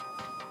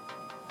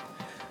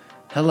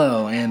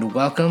Hello, and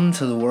welcome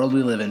to the World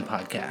We Live In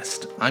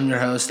podcast. I'm your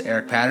host,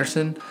 Eric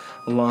Patterson.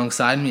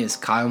 Alongside me is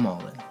Kyle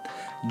Malden.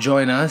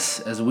 Join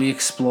us as we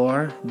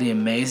explore the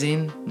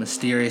amazing,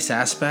 mysterious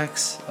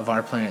aspects of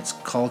our planet's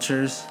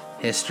cultures,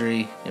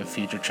 history, and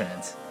future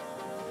trends.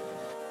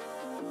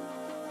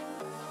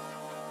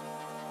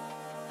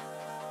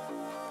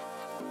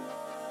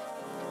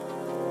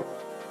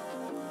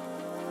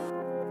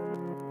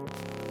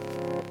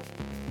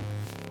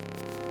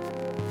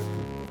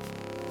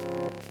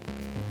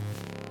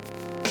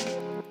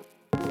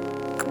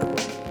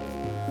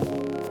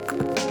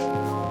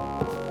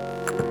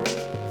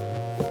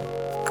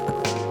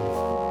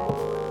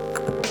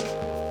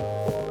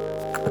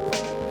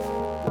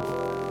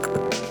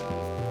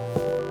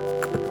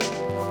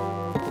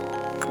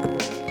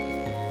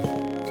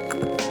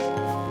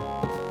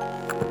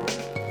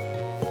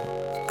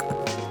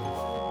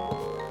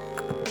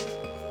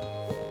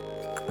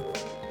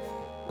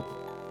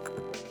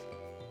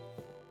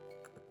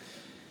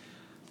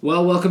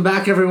 Well, welcome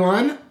back,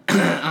 everyone.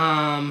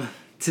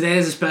 Today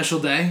is a special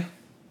day.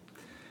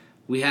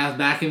 We have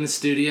back in the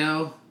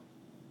studio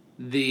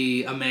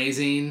the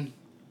amazing,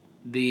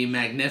 the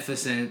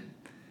magnificent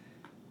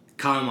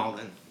Kyle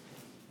Malden.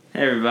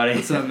 Hey, everybody.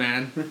 What's up,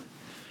 man?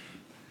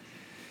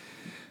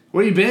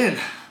 Where you been?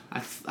 I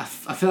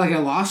feel like I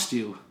lost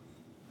you.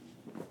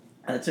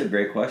 That's a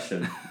great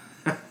question.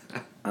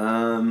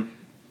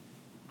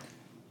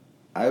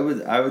 I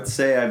would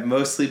say I've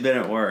mostly been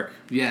at work.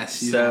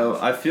 Yes. You So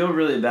have. I feel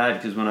really bad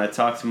because when I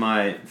talk to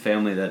my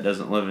family that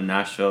doesn't live in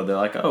Nashville, they're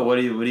like, "Oh, what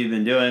have you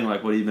been doing?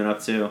 Like, what have you been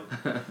up to?"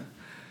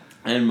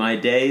 And my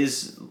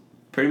days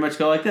pretty much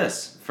go like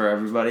this for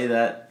everybody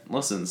that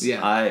listens.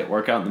 Yeah. I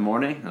work out in the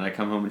morning and I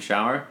come home and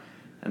shower,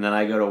 and then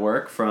I go to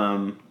work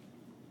from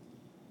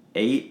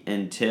 8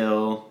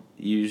 until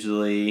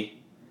usually,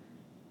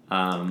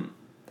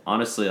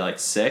 honestly, like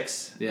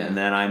 6. Yeah. And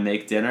then I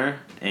make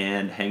dinner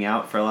and hang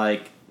out for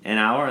like an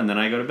hour, and then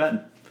I go to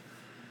bed.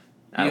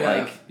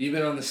 You've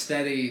been on the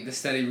steady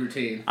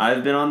routine.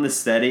 I've been on the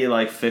steady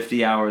like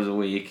 50 hours a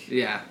week.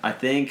 Yeah. I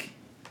think,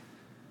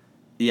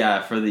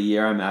 yeah, for the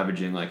year I'm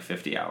averaging like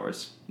 50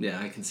 hours.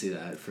 Yeah, I can see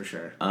that for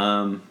sure.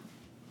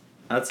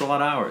 That's a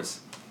lot of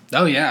hours.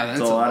 Oh yeah, that's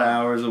It's a lot of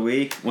hours a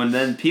week. When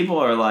then people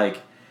are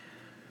like,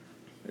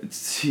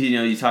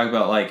 you talk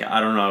about like,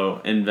 I don't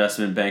know,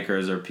 investment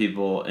bankers or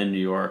people in New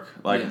York.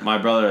 Like, Yeah. my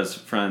brother has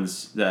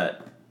friends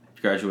that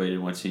graduated,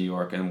 went to New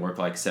York, and work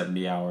like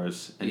 70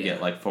 hours and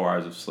get like 4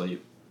 hours of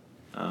sleep.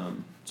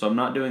 So I'm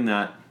not doing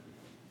that.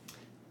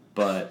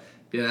 But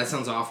yeah, that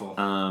sounds awful.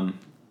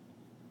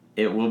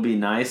 it will be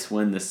nice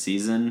when the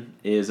season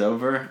is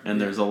over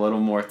and there's a little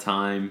more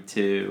time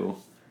to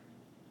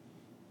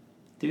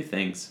do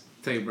things.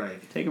 Take a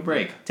break. Take a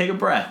break. Take a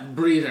breath. A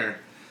breather.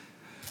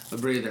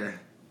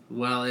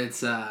 Well,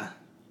 it's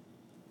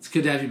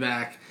good to have you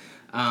back.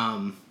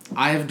 I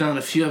have done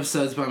a few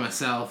episodes by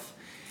myself,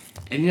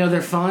 and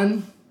they're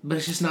fun, but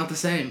it's just not the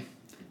same.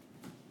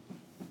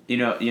 You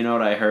know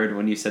what I heard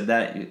when you said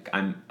that?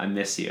 I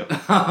miss you.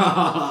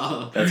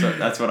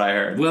 That's what I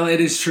heard. Well, it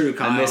is true,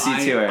 Kyle. I miss you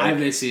too, Eric. I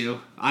miss you.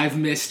 I've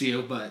missed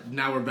you, but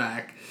now we're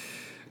back.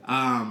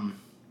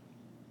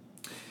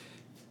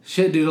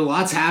 Shit, dude, a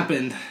lot's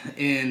happened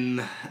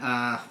in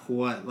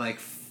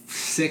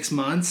 6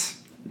 months.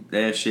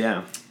 Ish,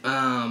 yeah.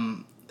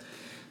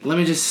 Let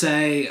me just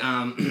say,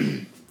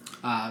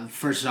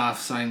 first off,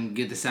 so I can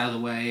get this out of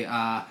the way,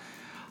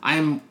 I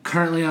am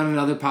currently on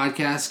another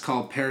podcast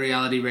called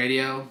Parareality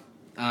Radio.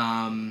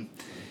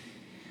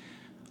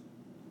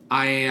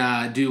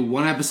 I do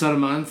one episode a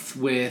month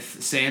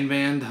with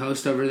Sandman, the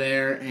host over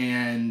there,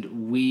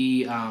 and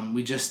we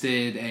just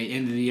did a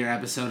end of the year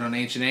episode on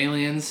Ancient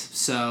Aliens.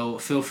 So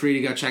feel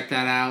free to go check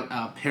that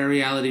out.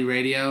 Parareality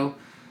Radio.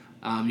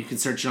 You can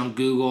search it on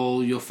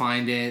Google. You'll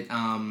find it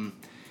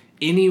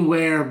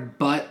anywhere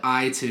but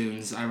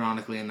iTunes.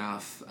 Ironically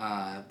enough,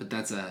 but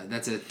that's a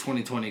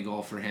 2020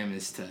 goal for him,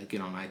 is to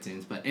get on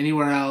iTunes. But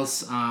anywhere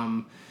else,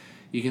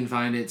 you can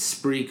find it.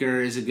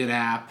 Spreaker is a good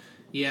app.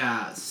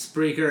 Yeah,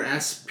 Spreaker,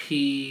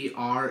 Spreaker.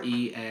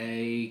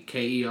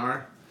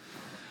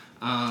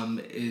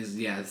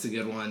 It's a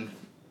good one.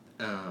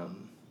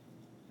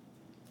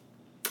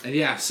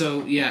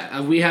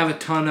 We have a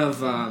ton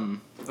of,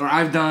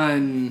 I've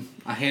done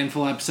a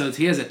handful of episodes.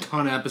 He has a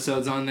ton of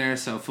episodes on there,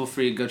 so feel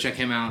free to go check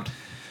him out.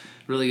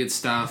 Really good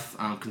stuff,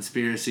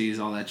 conspiracies,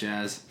 all that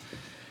jazz.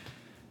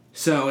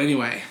 So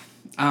anyway,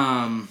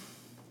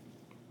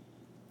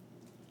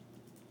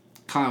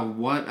 Kyle,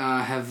 what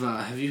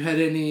have you had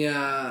any?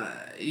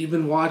 You've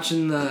been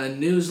watching the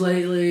news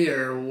lately,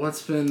 or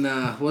what's been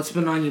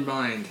on your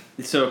mind?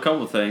 So a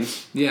couple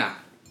things. Yeah.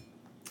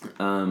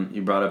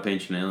 You brought up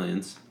Ancient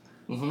Aliens.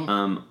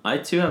 Mm-hmm. I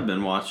too have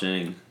been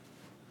watching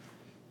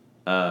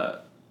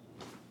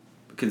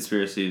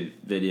conspiracy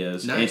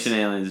videos. Nice. Ancient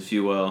Aliens, if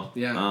you will.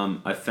 Yeah.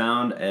 I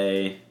found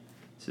this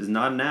is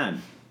not an ad.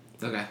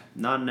 Okay.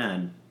 Not an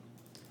ad.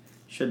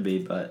 Should be,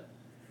 but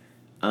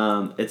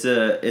it's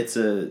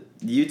a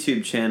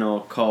YouTube channel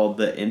called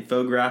The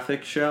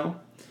Infographic Show.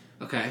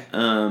 Okay.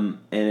 And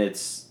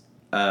it's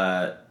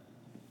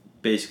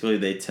basically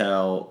they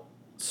tell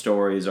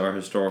stories or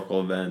historical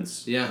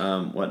events,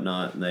 Yeah.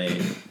 whatnot, and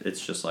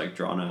it's just like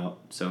drawn out.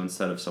 So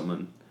instead of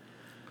someone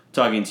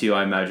talking to you,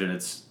 I imagine I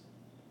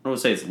don't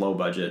say it's low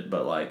budget,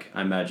 but like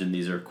I imagine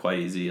these are quite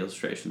easy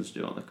illustrations to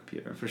do on the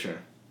computer. For sure.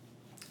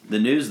 The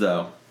news,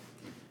 though,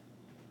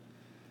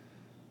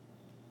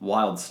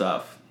 wild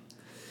stuff.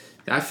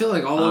 I feel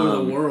like all over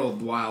the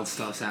world, wild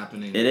stuff's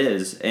happening. It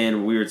is,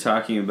 and we were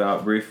talking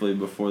about briefly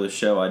before the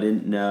show. I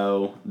didn't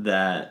know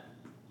that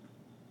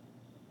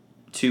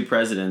 2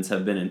 presidents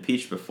have been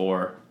impeached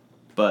before,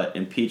 but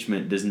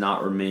impeachment does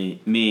not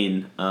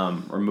mean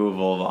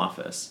removal of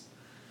office.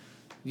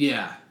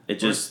 Yeah. It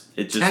just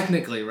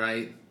technically,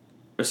 right?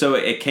 So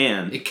it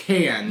can. It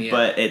can, yeah.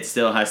 But it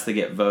still has to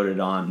get voted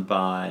on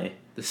by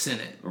the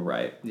Senate.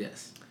 Right.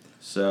 Yes.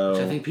 So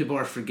which I think people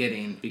are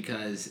forgetting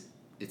because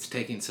it's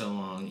taking so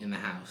long in the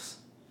House.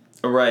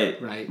 Right.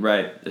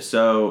 Right.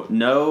 So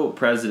no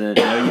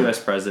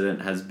U.S.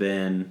 president has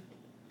been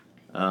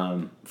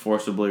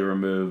forcibly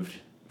removed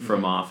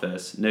from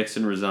office.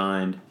 Nixon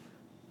resigned,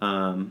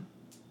 and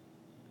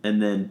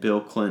then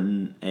Bill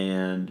Clinton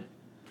and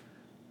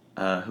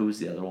who was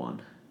the other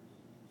one?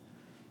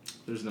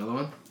 There's another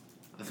one?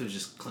 I thought it was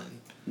just Clinton.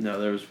 No,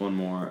 there was one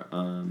more.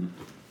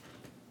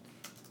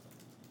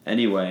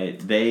 Anyway,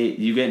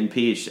 you get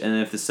impeached,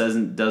 and if the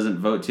Senate doesn't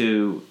vote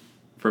to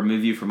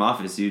remove you from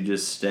office, you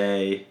just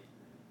stay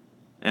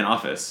in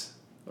office.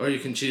 Or you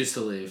can choose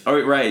to leave.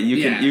 Oh, right.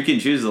 You can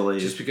choose to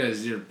leave. Just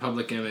because your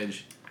public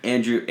image.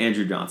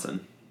 Andrew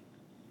Johnson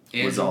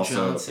was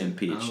also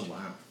impeached.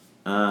 Oh,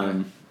 wow.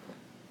 Okay.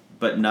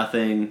 But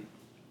nothing.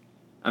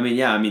 I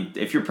mean,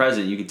 if you're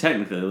president, you can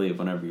technically leave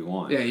whenever you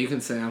want. Yeah, you can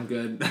say I'm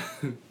good.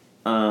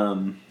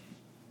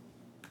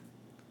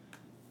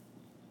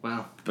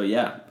 Wow. But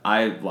yeah,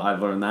 I've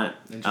learned that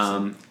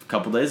a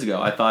couple days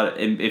ago. I thought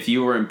if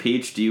you were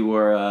impeached, you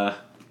were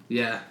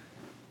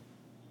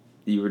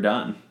you were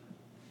done.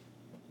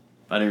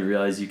 I didn't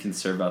realize you can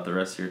serve out the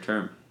rest of your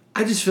term.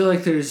 I just feel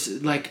like there's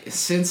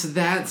since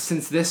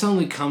this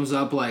only comes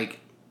up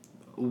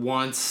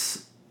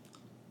once,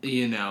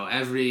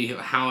 every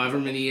however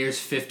many years,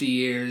 50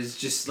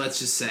 years, let's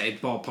just say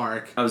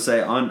ballpark. I would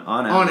say on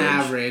average. On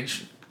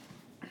average,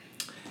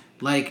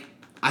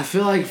 I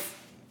feel like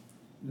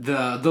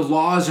the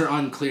laws are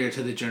unclear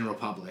to the general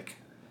public.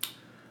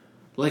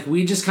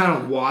 We just kind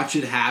of watch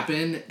it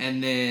happen,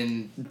 and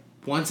then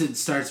once it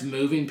starts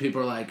moving,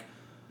 people are like,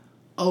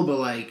 oh,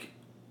 but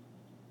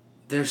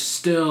there's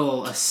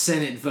still a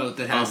Senate vote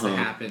that has to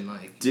happen.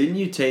 Didn't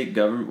you take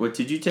government? What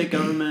did you take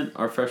government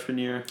our freshman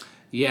year?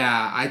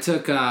 Yeah, I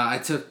took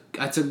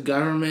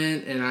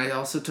government, and I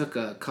also took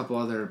a couple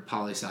other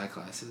poli-sci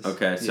classes.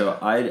 Okay, so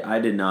yeah. I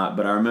did not,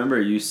 but I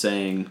remember you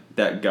saying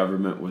that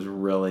government was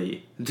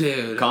really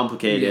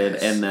complicated,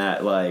 yes. And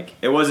that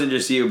it wasn't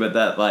just you, but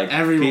that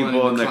everyone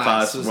people in the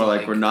class were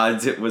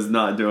was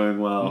not doing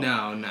well.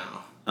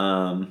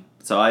 No.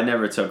 So I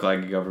never took a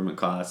government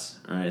class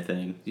or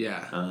anything.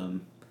 Yeah.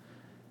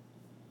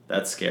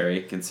 That's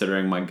scary,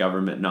 considering my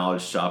government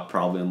knowledge stopped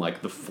probably in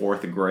the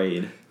 4th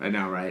grade. I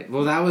know, right?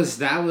 Well, that was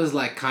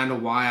kind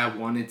of why I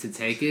wanted to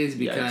take it, is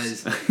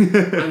because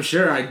I'm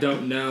sure I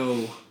don't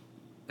know,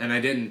 and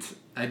I didn't.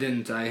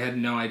 I had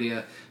no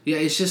idea. Yeah,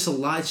 it's just a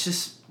lot. It's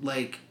just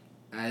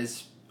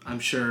as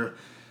I'm sure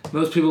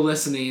most people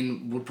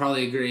listening would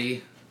probably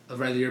agree,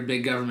 whether you're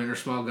big government or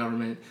small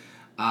government,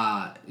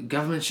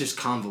 government's just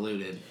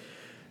convoluted.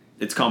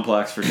 It's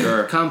complex for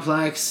sure.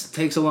 Complex,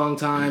 takes a long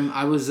time.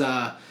 I was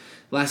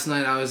last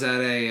night I was at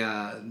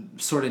a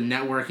sort of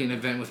networking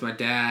event with my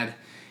dad,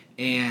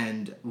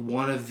 and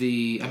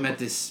I met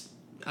this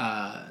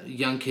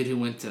young kid who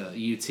went to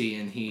UT,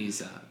 and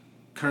he's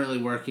currently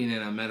working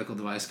in a medical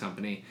device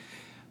company,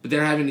 but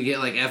they're having to get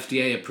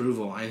FDA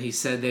approval, and he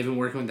said they've been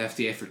working with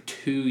FDA for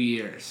 2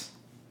 years.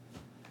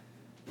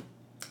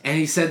 And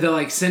he said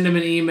they'll send him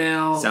an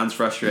email. Sounds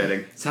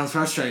frustrating. Sounds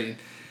frustrating.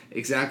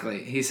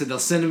 Exactly. He said they'll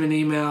send him an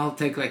email,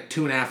 take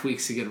 2.5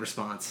 weeks to get a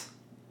response.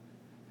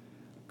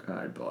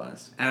 God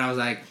bless. And I was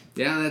like,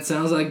 yeah, that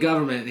sounds like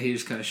government. He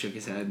just kind of shook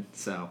his head.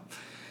 So,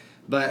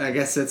 but I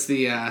guess that's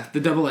the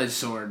double-edged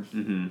sword.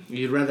 Mm-hmm.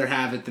 You'd rather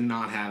have it than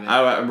not have it.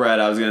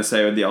 I was going to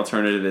say the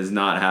alternative is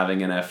not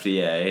having an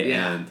FDA.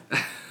 Yeah. And,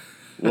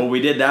 well, we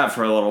did that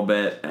for a little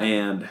bit,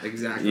 and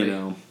exactly.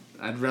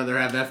 I'd rather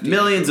have FDA.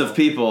 Millions of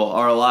people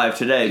are alive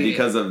today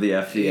because of the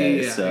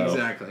FDA. Yeah, so.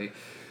 Exactly.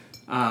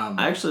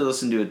 I actually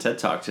listened to a TED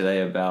Talk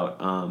today about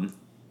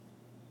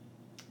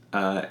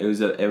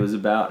it was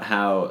about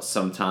how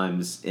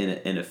sometimes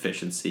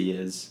inefficiency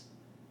is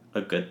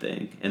a good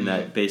thing, and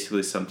that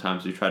basically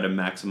sometimes we try to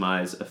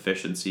maximize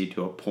efficiency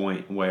to a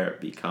point where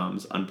it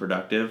becomes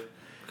unproductive.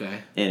 Okay.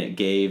 And it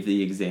gave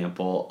the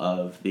example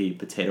of the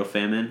potato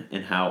famine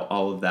and how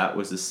all of that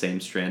was the same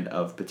strand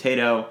of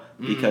potato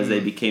because they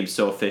became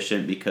so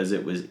efficient because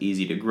it was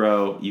easy to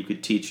grow. You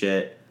could teach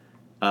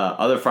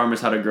other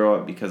farmers how to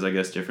grow it because I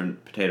guess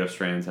different potato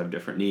strands have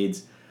different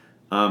needs.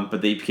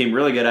 But they became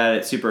really good at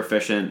it, super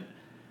efficient.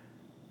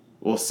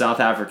 Well, South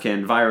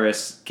African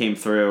virus came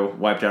through,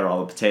 wiped out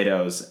all the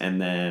potatoes,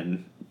 and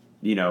then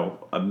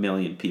 1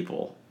 million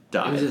people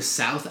died. It was a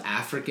South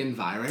African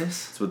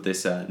virus? That's what they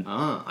said.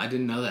 Oh, I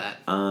didn't know that.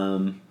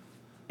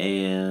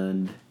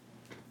 And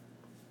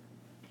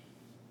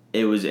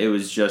it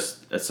was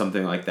just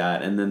something like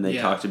that. And then they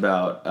talked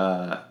about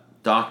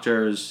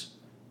doctors,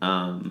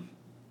 how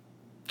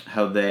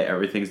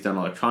everything's done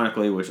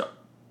electronically, which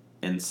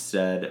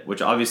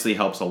obviously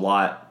helps a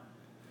lot.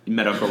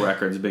 Medical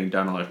records being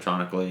done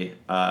electronically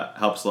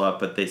helps a lot,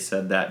 but they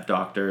said that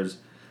doctors,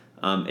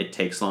 it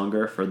takes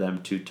longer for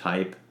them to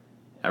type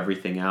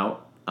everything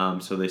out,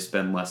 so they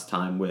spend less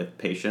time with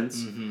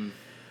patients. Mm-hmm.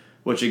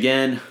 Which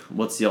again,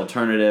 what's the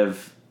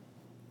alternative?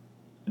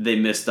 They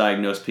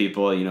misdiagnose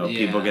people.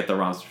 People get the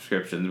wrong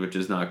prescriptions, which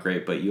is not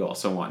great. But you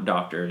also want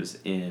doctors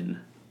in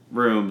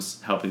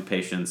rooms helping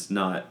patients,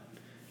 not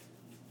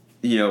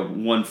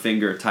one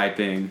finger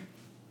typing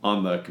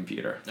on the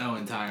computer. Oh,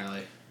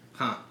 entirely.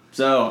 Huh.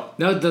 So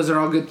no, those are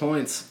all good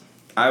points.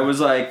 I was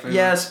like,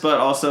 yes, but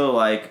also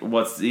like,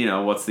 what's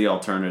the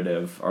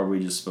alternative? Are we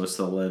just supposed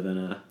to live in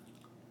a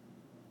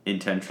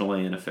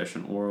intentionally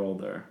inefficient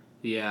world, or?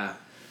 Yeah.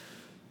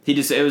 It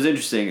was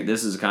interesting.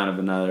 This is kind of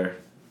another.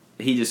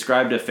 He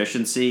described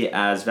efficiency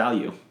as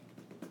value.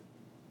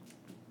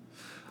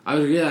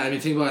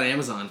 Think about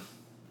Amazon.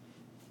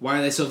 Why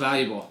are they so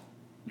valuable?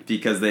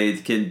 Because they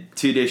can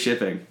 2-day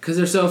shipping. Because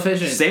they're so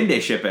efficient. Same-day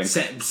shipping.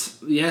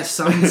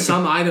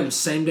 Some items,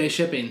 same-day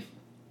shipping.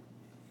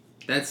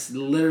 That's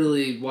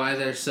literally why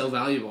they're so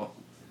valuable.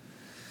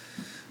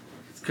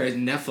 It's crazy.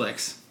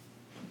 Netflix.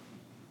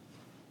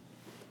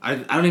 I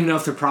don't even know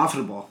if they're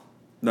profitable.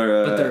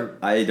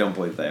 I don't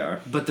believe they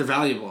are. But they're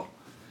valuable.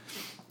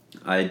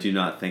 I do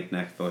not think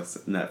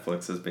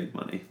Netflix has made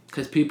money.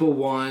 Because people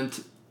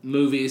want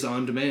movies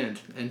on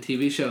demand and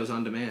TV shows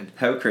on demand.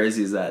 How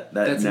crazy is that?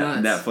 That's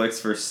nuts.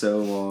 Netflix for so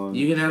long.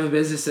 You can have a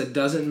business that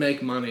doesn't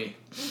make money,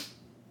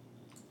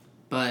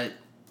 but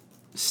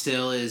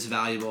still is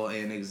valuable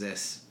and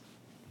exists.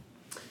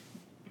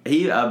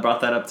 He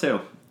brought that up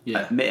too.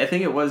 Yeah. I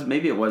think it was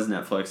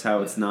Netflix.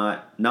 How it's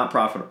not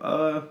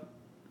profitable.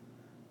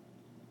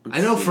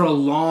 I know for a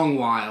long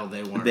while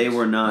they weren't. They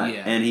were not,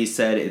 yeah. And he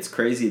said it's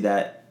crazy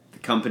that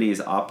companies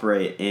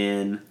operate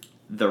in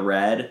the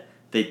red.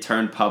 They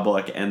turn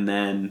public, and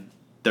then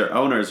their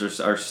owners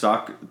are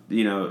stock,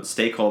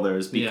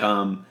 stakeholders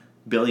become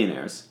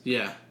billionaires.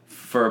 Yeah.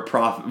 For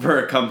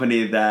a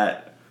company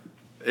that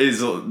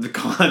is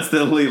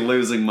constantly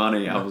losing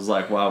money. I was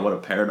like, wow, what a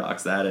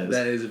paradox that is.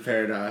 That is a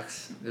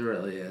paradox. It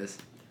really is.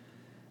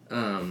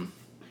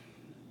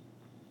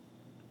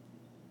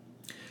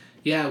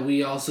 Yeah,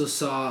 we also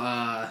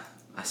saw.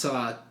 I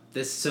saw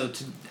this. So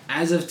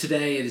as of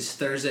today, it is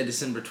Thursday,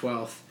 December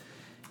 12th,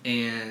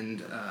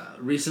 and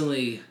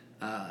recently.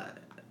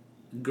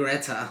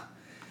 Greta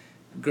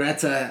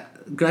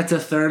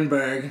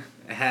Thunberg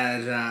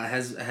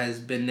has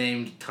been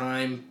named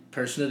Time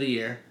Person of the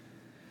Year,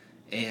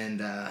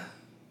 and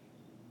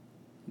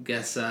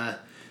guess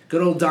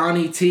good old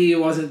Donnie T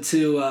wasn't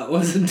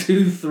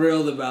too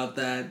thrilled about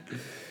that.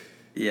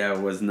 Yeah,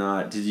 it was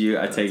not. Did you?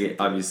 I take it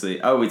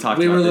obviously. Oh, we talked.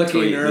 We about were the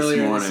looking tweet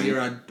earlier this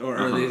year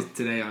earlier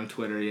today on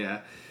Twitter. Yeah,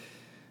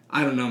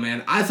 I don't know,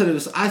 man. I thought it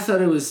was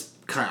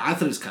kind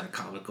of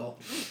comical.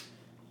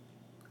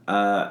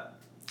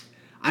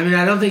 I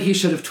don't think he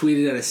should have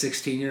tweeted at a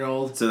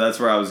 16-year-old. So that's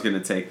where I was going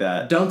to take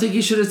that. Don't think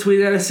he should have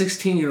tweeted at a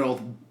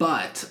 16-year-old,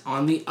 but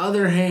on the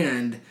other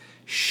hand,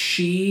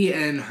 she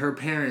and her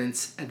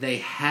parents, they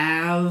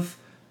have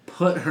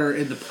put her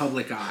in the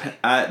public eye.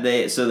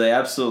 They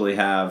absolutely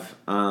have.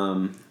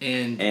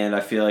 And I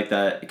feel like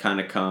that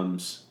kind of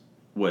comes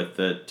with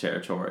the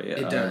territory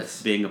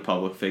of being a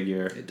public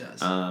figure. It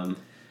does.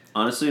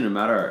 Honestly,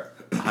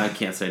 I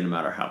can't say no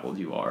matter how old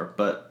you are,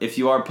 but if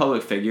you are a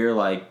public figure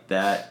like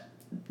that,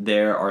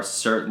 there are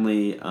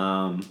certainly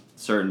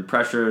certain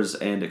pressures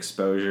and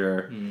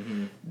exposure.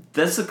 Mm-hmm.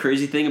 That's the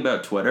crazy thing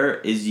about Twitter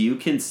is you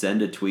can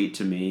send a tweet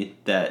to me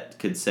that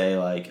could say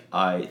like,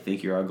 I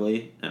think you're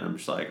ugly, and I'm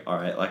just like, all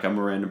right, like I'm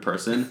a random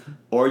person.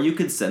 Or you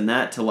could send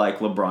that to like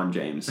LeBron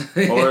James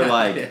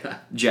or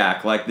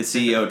Jack, like the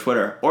CEO of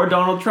Twitter, or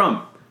Donald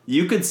Trump.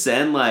 You could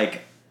send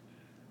like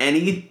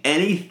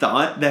any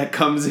thought that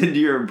comes into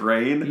your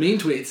brain. Mean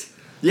tweets.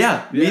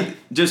 Yeah.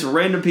 Just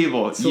random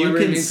people.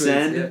 Celebrity you can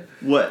send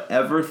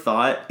whatever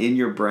thought in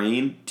your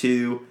brain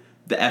to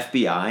the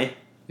FBI,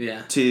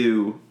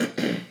 to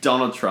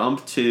Donald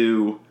Trump,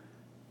 to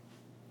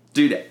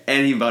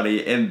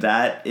anybody, and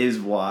that is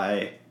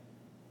why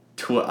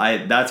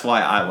that's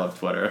why I love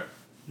Twitter.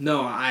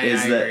 No, I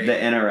agree.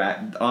 The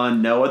interact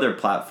on no other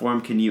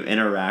platform can you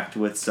interact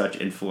with such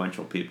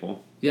influential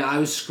people. Yeah, I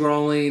was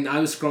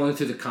scrolling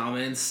through the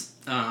comments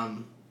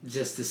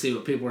just to see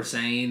what people were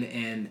saying,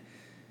 and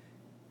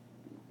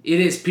it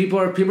is people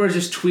are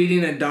just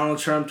tweeting at Donald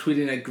Trump,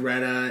 tweeting at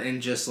Greta,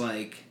 and just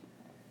like.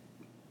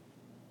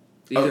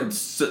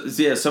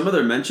 Some of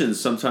their mentions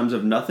sometimes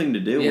have nothing to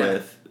do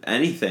with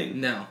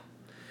anything. No,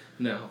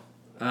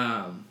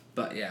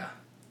 but yeah,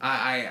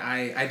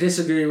 I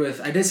disagree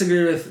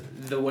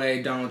with the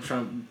way Donald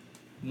Trump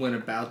went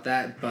about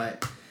that,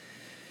 but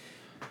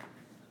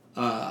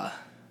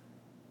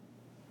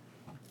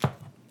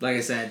like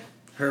I said,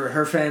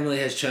 her family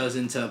has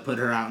chosen to put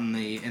her out in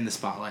the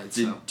spotlight.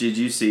 Did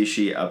you see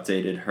she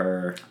updated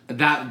her?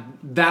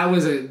 That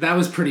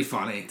was pretty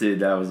funny.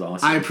 Dude, that was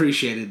awesome. I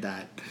appreciated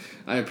that.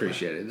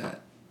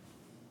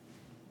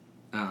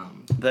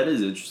 That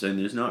is interesting.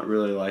 There's not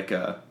really like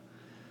a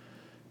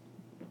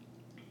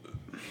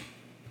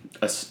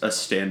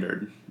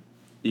standard,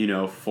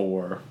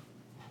 for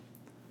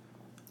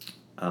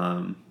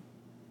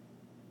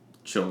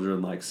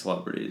children like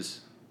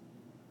celebrities.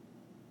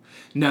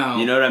 No.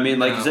 You know what I mean?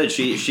 Like you said,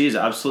 she's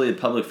absolutely a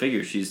public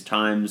figure. She's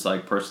Time's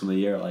like person of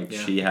the year. Like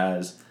she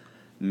has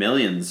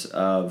millions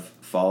of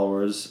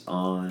followers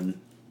on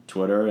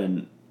Twitter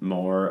and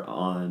more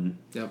on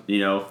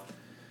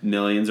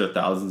millions or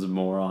thousands of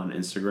more on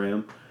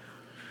Instagram.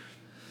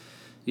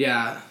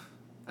 Yeah.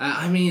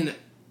 I mean,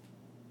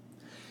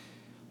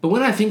 but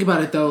when I think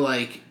about it though,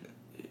 like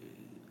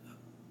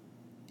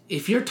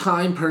if you're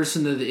Time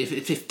person of the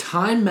if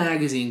Time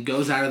magazine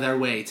goes out of their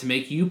way to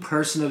make you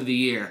person of the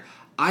year,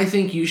 I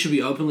think you should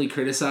be openly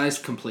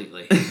criticized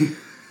completely.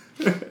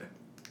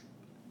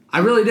 I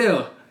really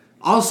do.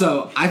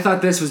 Also, I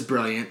thought this was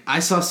brilliant. I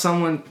saw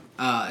someone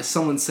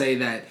say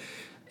that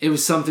it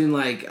was something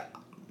like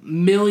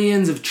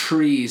millions of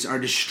trees are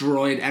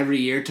destroyed every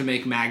year to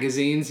make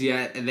magazines,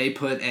 yet they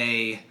put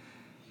a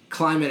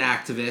climate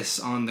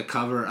activist on the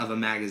cover of a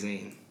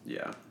magazine.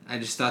 Yeah. I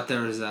just thought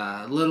there was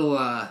a little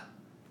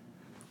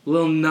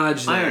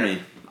nudge there.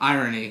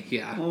 Irony,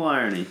 yeah. A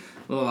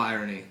little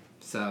irony.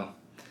 So,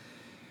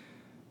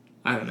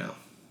 I don't know.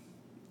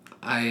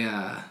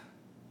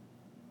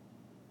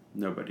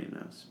 Nobody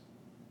knows.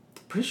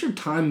 Pretty sure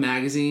Time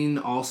magazine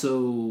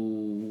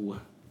also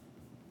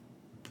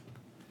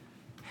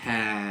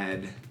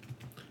had...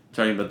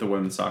 Talking about the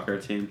women's soccer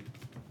team?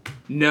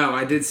 No,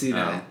 I did see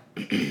that.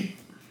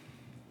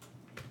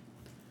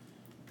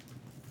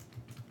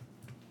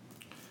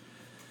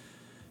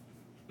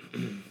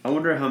 I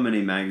wonder how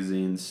many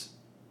magazines...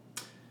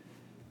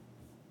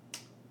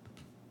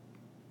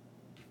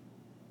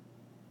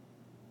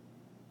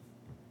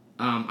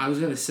 I was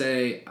going to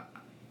say...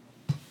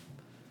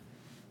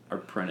 are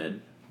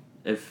printed.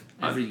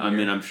 Every year. I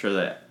mean, I'm sure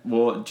that...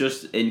 Well,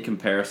 just in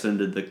comparison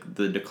to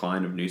the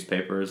decline of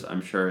newspapers,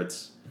 I'm sure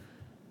it's...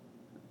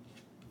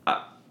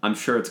 I'm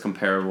sure it's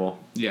comparable.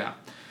 Yeah.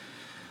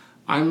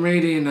 I'm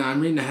reading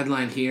the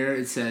headline here.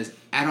 It says,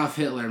 Adolf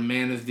Hitler,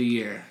 Man of the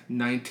Year,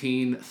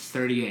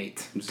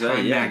 1938.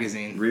 Time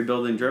magazine.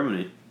 Rebuilding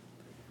Germany.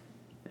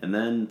 And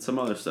then some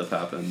other stuff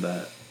happened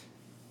that...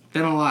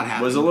 Then a lot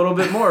happened. Was a little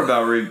bit more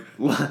about...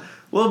 a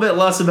little bit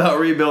less about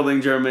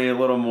rebuilding Germany, a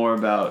little more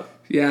about...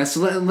 Yeah, so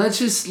let's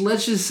just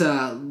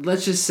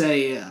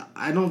say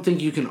I don't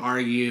think you can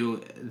argue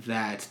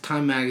that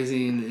Time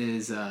magazine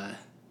is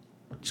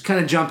just kind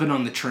of jumping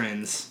on the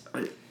trends.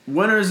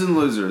 Winners and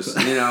losers,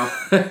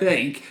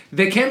 they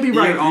can't be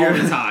right all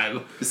the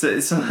time. So,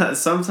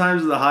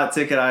 sometimes the hot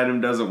ticket item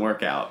doesn't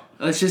work out.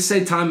 Let's just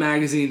say Time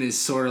magazine is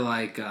sort of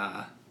like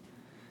a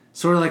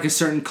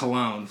certain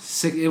cologne.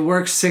 It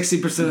works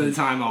 60% of the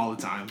time, all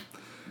the time.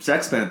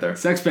 Sex Panther.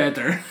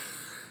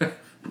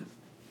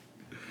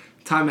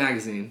 Time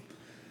magazine.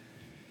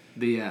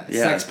 The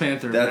Sex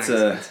Panther.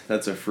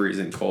 That's a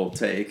freezing cold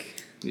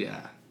take.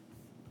 Yeah,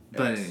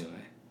 but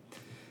anyway,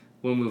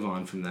 we'll move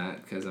on from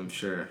that because I'm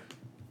sure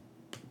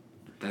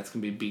that's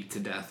gonna be beat to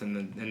death in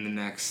the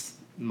next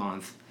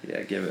month.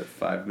 Yeah, give it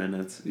 5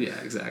 minutes. Yeah,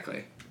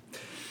 exactly.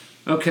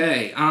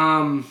 Okay,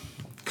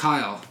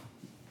 Kyle.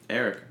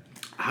 Eric.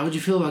 How would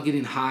you feel about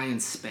getting high in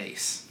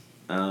space?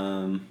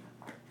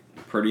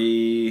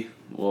 Pretty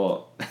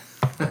well.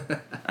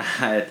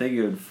 I think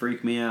it would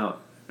freak me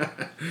out.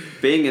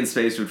 Being in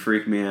space would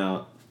freak me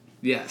out.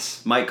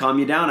 Yes. Might calm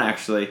you down,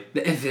 actually.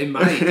 It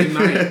might.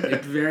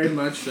 It very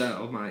much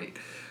so might.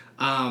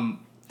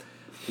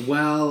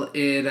 Well,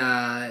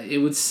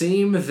 it would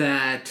seem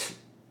that.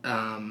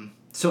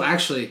 So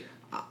actually,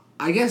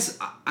 I guess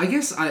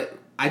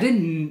I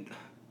didn't.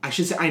 I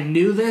should say I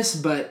knew this,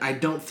 but I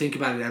don't think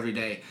about it every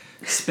day.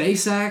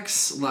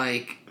 SpaceX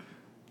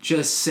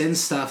just sends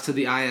stuff to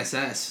the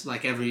ISS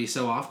every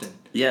so often.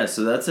 Yeah,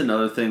 so that's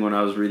another thing. When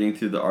I was reading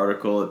through the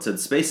article, it said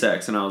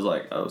SpaceX, and I was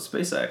like, oh,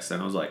 SpaceX.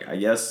 And I was like, I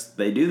guess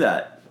they do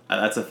that.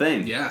 That's a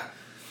thing. Yeah.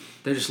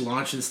 They're just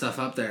launching stuff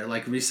up there,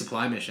 like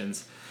resupply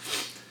missions.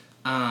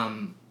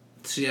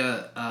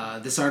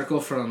 This article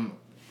from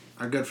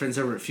our good friends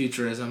over at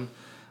Futurism.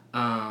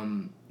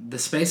 The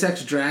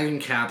SpaceX Dragon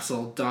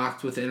capsule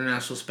docked with the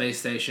International Space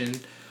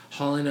Station,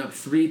 hauling up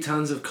 3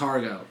 tons of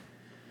cargo.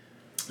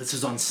 This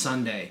was on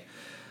Sunday.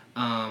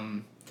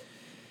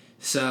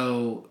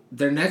 So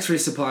their next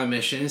resupply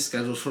mission is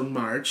scheduled for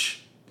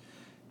March,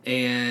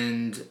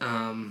 and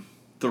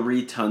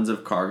 3 tons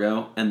of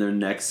cargo, and their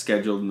next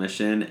scheduled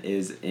mission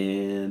is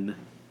in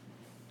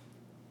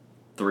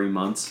 3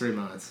 months. 3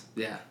 months,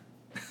 yeah.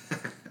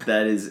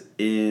 That is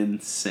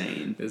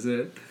insane. Is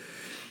it?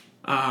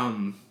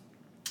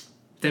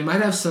 They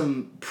might have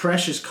some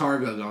precious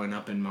cargo going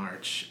up in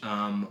March.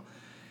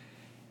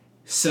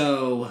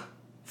 So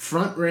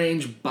Front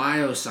Range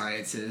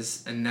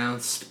Biosciences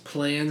announced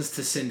plans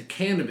to send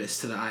cannabis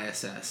to the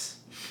ISS.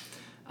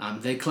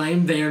 They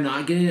claim they are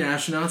not getting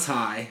astronauts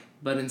high,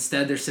 but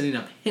instead they're sending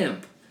up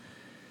hemp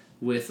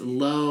with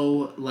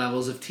low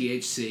levels of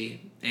THC,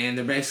 and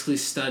they're basically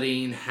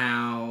studying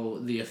how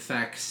the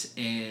effects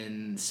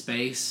in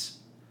space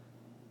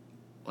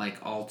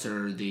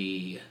alter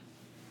the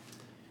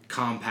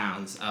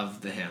compounds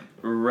of the hemp.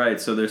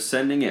 Right, so they're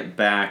sending it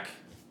back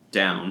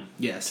down.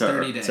 Yes,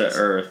 30 days. To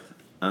Earth,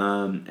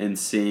 and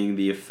seeing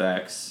the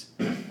effects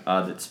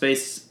that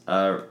space,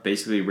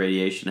 basically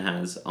radiation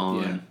has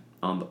on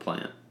the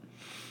plant.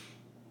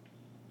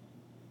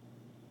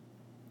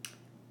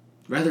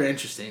 Rather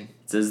interesting.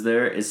 It says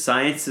there is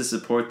science to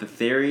support the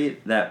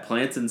theory that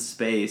plants in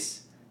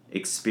space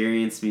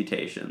experience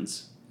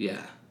mutations.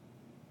 Yeah.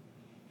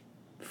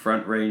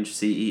 Front Range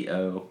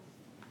CEO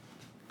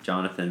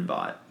Jonathan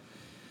Vaught.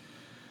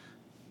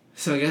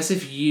 So I guess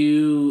if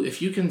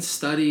you can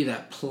study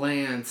that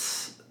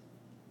plants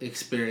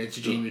experience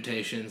gene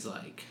mutations,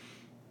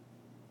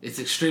 it's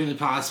extremely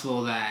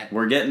possible that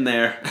we're getting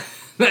there.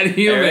 that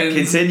humans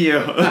continue.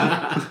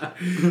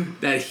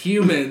 that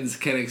humans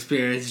can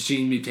experience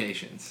gene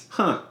mutations.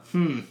 Huh.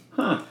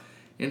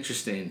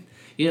 Interesting.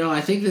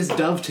 I think this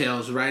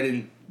dovetails right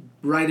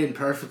in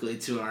perfectly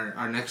to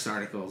our next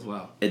article as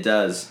well. It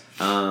does.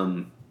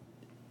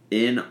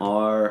 In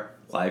our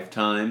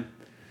lifetime,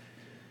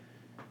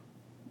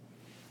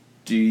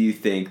 do you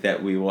think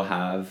that we will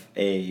have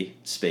a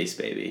space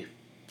baby?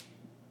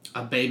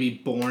 A baby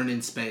born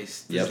in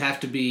space. Does it have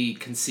to be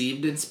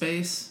conceived in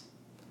space?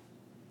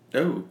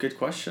 Oh, good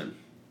question.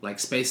 Like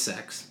space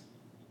sex.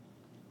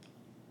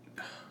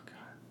 Oh,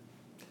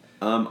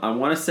 God. I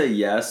want to say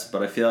yes,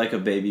 but I feel like a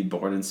baby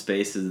born in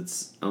space is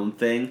its own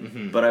thing.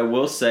 Mm-hmm. But I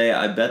will say,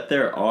 I bet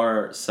there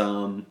are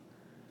some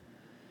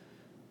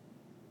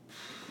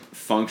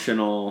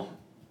functional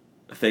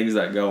things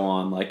that go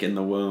on, in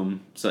the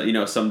womb.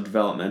 So, some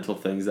developmental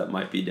things that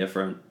might be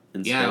different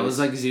in space. Yeah, it was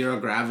like zero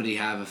gravity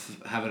have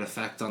an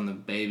effect on the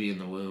baby in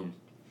the womb.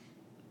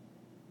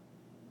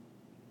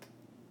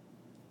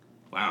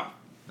 Wow.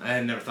 I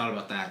had never thought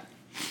about that.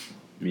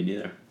 Me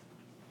neither.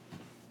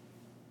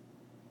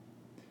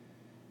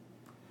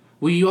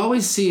 Well, you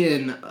always see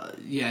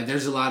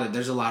there's a lot of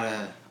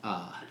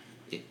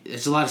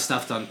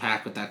stuff to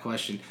unpack with that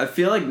question. I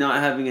feel like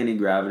not having any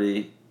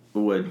gravity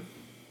would,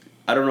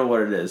 I don't know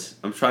what it is.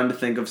 I'm trying to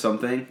think of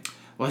something.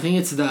 Well, I think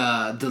it's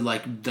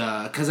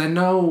because I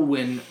know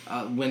when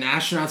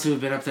astronauts who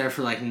have been up there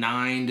for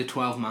 9 to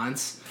 12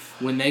 months,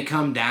 when they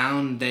come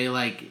down, they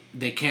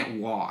can't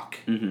walk,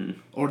 mm-hmm.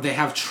 or they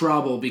have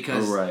trouble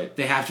because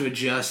they have to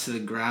adjust to the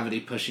gravity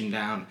pushing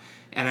down.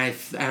 And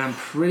I'm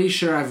pretty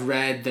sure I've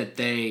read that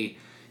they've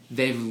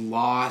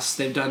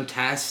done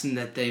tests and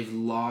that they've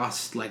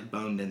lost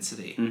bone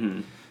density.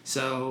 Mm-hmm.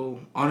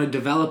 So on a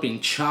developing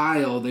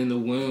child in the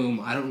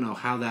womb, I don't know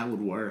how that would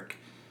work.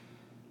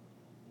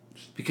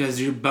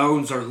 Because your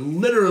bones are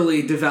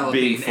literally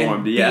developing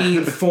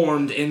being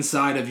formed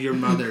inside of your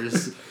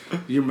mother's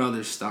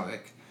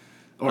stomach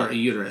or a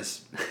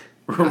uterus.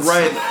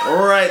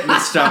 right in the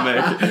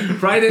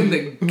stomach. Right in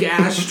the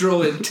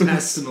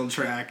gastrointestinal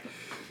tract.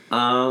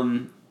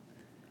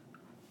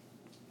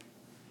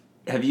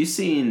 Have you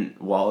seen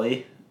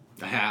WALL-E?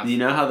 I have. You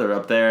know how they're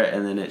up there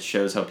and then it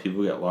shows how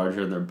people get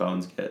larger and their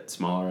bones get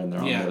smaller and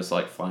they're on those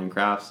flying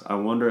crafts? I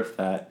wonder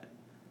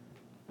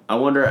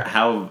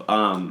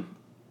how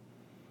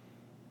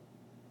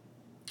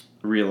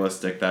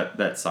realistic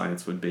that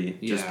science would be,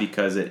 just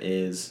because it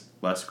is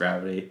less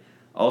gravity.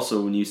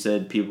 Also, when you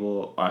said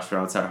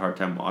astronauts had a hard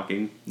time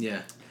walking,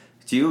 do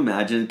you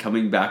imagine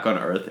coming back on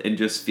Earth and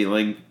just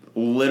feeling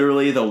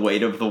literally the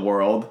weight of the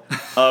world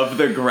of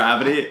the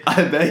gravity?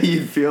 I bet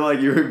you'd feel like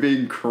you were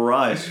being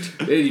crushed.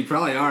 Dude, you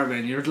probably are,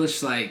 man. You're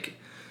just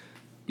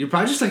you're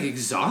probably just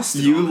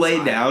exhausted. You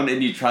lay down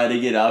and you try to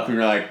get up and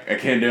you're like, I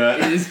can't do it.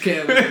 You just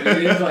can't.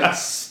 You're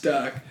just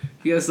stuck.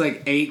 You has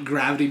 8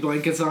 gravity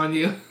blankets on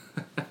you.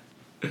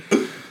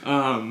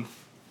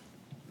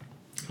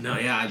 No,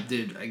 yeah,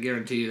 dude, I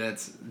guarantee you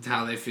that's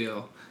how they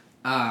feel.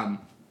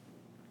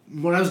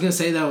 What I was gonna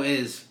say though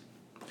is,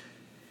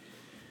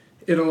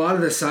 in a lot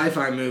of the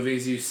sci-fi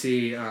movies, you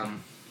see,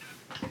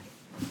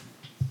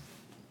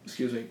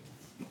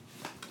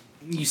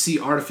 you see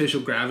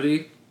artificial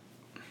gravity.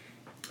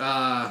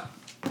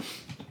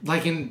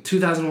 Like in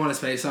 2001: A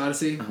Space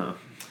Odyssey,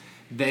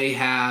 they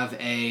have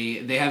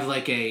a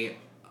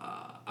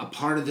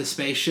part of the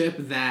spaceship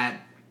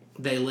that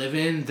they live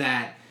in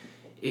that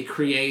it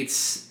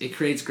creates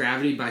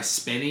gravity by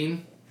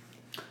spinning.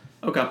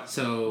 Okay.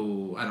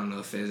 So I don't know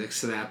the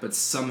physics to that, but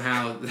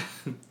somehow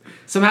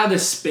the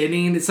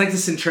spinning, it's like the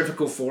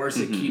centrifugal force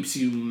that keeps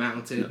you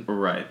mounted.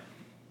 Right.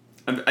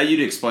 You'd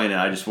explain it.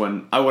 I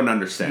wouldn't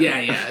understand.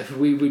 Yeah.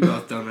 We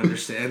both don't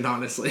understand,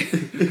 honestly.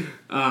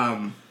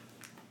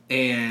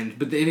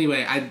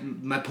 Anyway,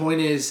 my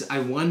point is, I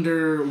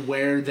wonder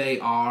where they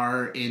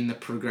are in the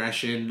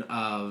progression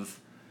of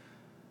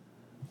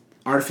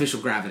artificial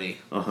gravity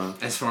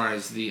as far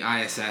as the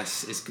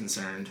ISS is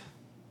concerned.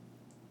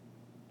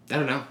 I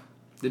don't know.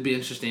 It'd be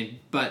interesting,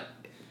 but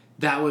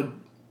that would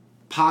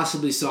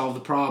possibly solve the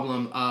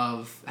problem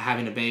of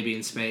having a baby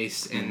in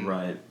space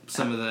and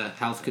some of the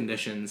health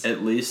conditions.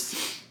 At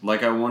least,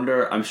 like, I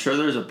wonder, I'm sure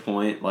there's a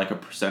point, like a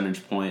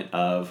percentage point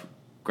of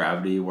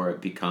gravity where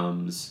it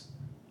becomes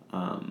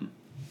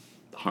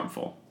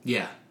harmful.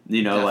 Yeah.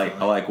 You know,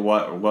 definitely. like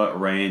what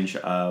range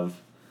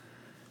of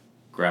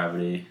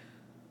gravity?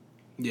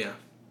 Yeah.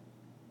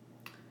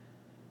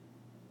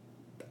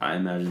 I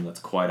imagine that's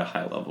quite a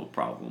high level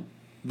problem.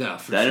 No,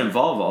 for that sure.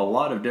 involve a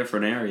lot of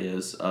different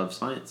areas of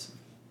science.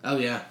 Oh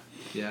yeah,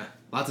 yeah,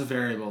 lots of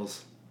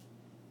variables.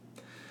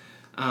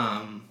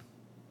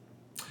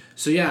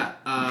 So yeah,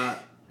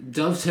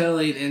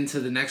 dovetailing into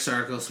the next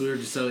article,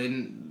 so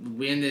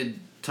we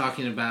ended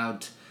talking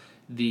about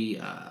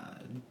the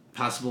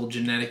possible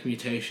genetic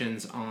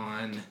mutations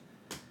on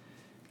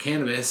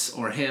cannabis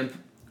or hemp.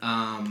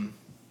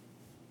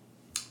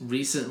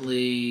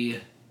 Recently,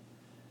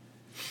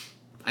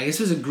 I guess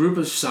it was a group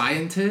of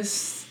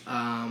scientists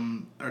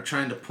are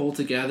trying to pull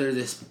together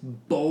this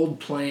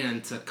bold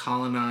plan to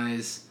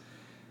colonize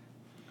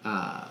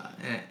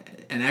an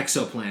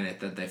exoplanet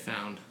that they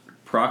found.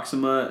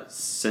 Proxima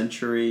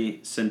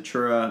Centauri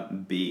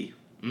b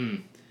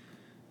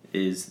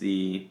is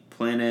the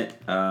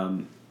planet,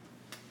 and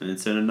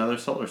it's in another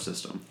solar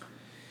system.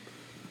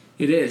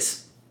 It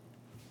is.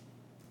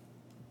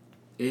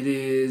 It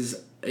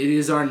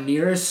is our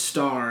nearest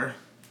star.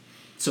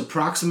 So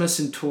Proxima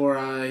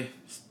Centauri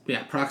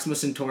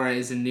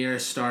is the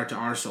nearest star to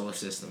our solar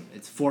system.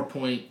 It's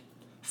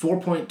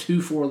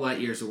 4.24 light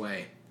years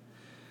away.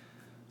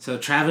 So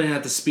traveling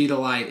at the speed of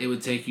light, it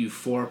would take you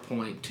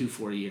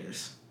 4.24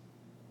 years.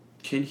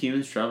 Can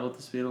humans travel at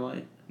the speed of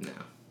light? No.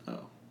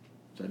 Oh.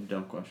 Is that a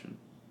dumb question?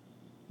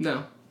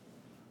 No.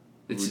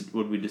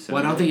 Would we descend?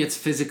 Well, I don't think it's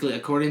physically,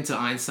 according to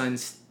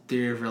Einstein's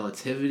theory of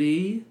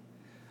relativity,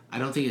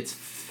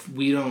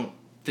 we don't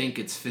think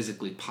it's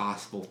physically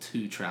possible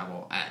to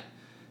travel at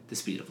the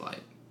speed of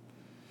light.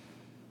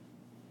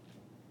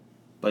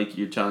 Like,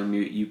 you're telling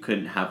me you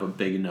couldn't have a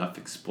big enough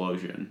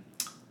explosion?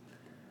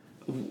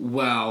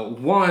 Well,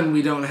 one,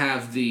 we don't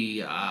have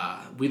the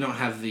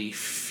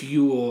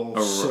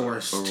fuel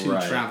source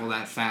to travel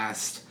that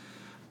fast.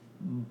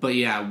 But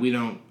yeah,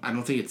 I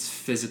don't think it's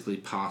physically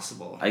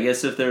possible. I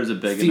guess if there was a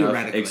big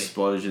enough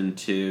explosion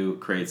to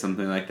create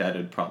something like that,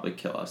 it'd probably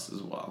kill us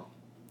as well.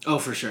 Oh,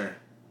 for sure.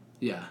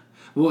 Yeah.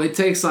 Well, it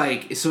takes I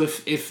think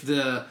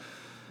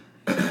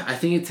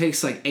it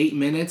takes 8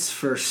 minutes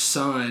for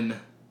sun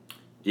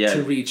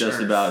to reach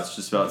Earth. It's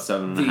just about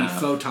 7.5. The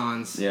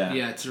photons.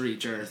 Yeah, to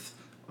reach Earth.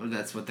 Or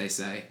that's what they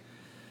say.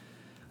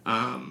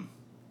 So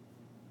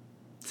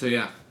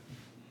yeah.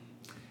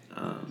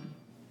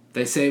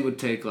 They say it would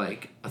take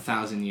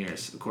 1,000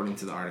 years, according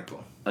to the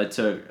article. I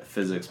took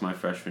physics my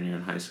freshman year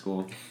in high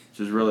school, which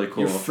was really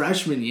cool. Your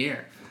freshman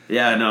year?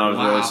 Yeah, no, I was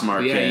a really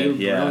smart kid.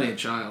 You were a brilliant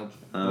child.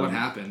 What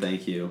happened?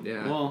 Thank you.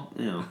 Yeah. Well,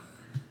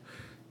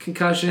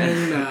 Concussion.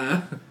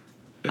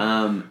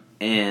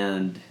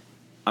 And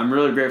I'm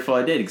really grateful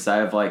I did, because I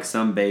have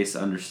some base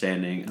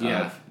understanding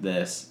of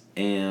this.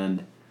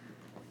 And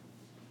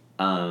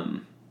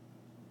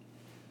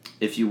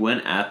if you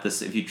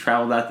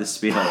traveled at the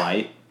speed of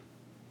light,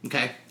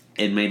 okay,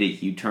 and made a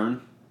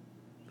U-turn,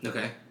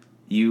 okay,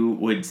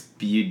 you'd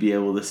be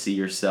able to see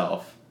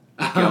yourself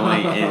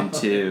going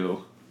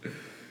into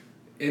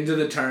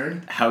the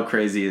turn. How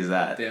crazy is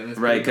that? Damn, that's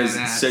right, because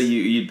so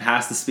you'd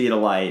pass the speed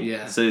of light.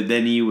 Yeah. So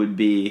then you would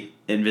be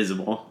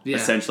invisible,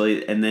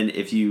 essentially, and then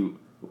if you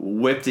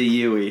whipped a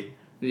Yui,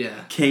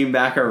 came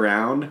back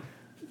around,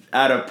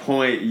 at a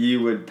point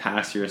you would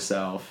pass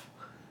yourself.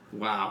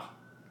 Wow.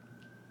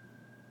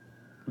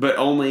 But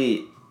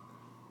only.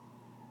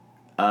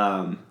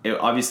 It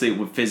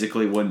obviously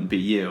physically wouldn't be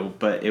you,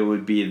 but it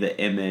would be the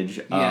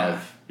image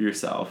of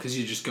yourself. Because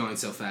you're just going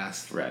so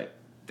fast. Right.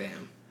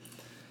 Damn.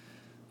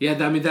 Yeah,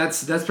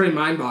 that's pretty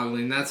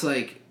mind-boggling. That's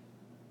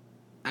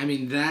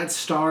that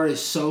star is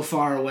so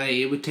far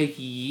away. It would take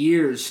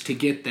years to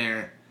get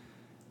there,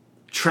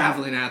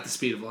 traveling at the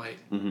speed of light.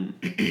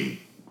 Mm-hmm.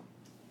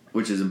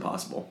 Which is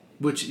impossible.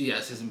 Which,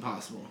 yes, is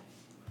impossible.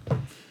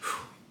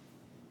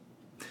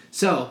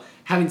 So,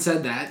 having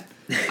said that,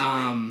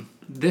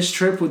 this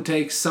trip would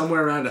take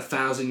somewhere around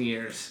 1,000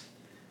 years.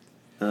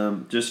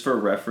 Just for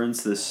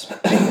reference, the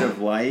speed of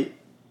light.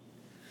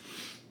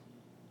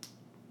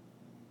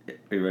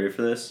 Are you ready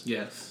for this?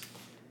 Yes.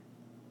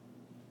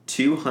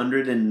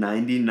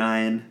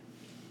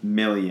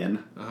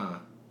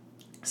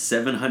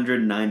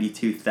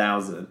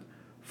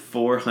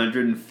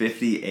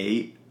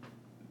 299,792,458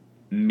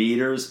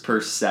 meters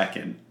per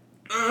second.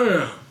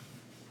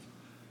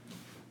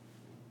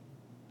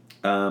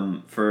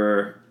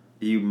 For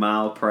you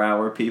mile per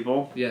hour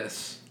people.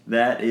 Yes.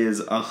 That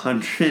is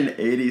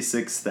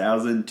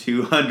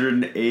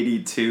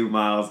 186,282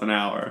 miles an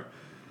hour.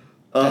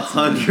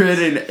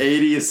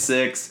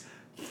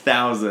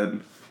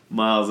 186,000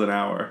 miles an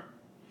hour.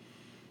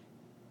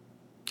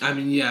 I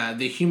mean, yeah,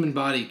 the human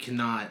body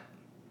cannot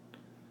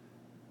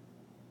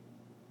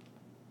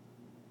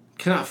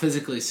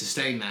physically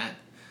sustain that.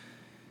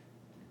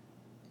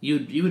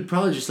 you would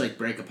probably just like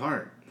break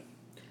apart.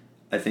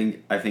 I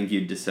think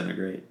you'd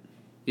disintegrate.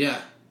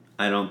 Yeah.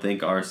 I don't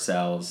think our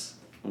cells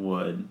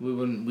would.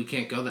 We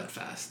can't go that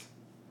fast.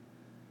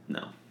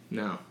 No.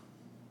 No.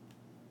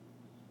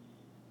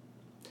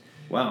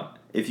 Wow.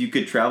 If you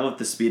could travel at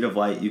the speed of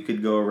light, you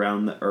could go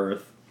around the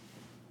Earth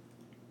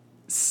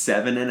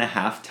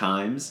 7.5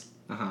 times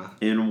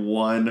in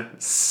 1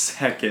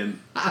 second.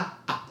 Yeah,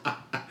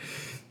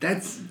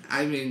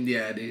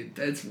 dude,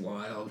 that's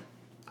wild.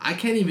 I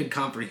can't even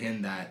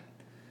comprehend that.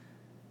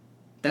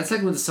 That's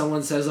like when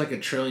someone says like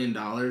 $1 trillion,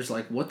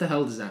 like what the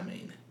hell does that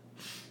mean?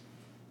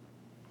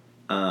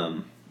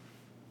 I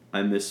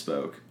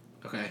misspoke.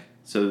 Okay.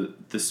 So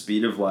the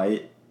speed of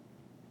light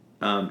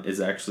is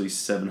actually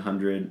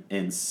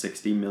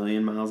 760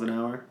 million miles an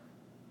hour.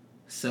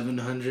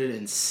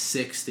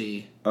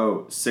 760.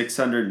 Oh,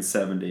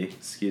 670.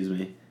 Excuse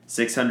me.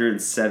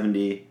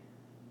 670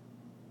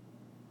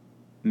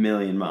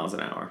 million miles an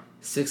hour.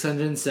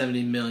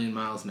 670 million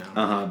miles an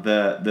hour.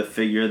 The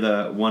figure,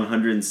 the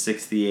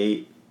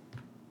 168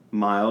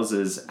 miles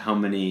is how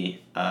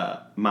many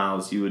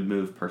miles you would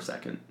move per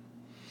second.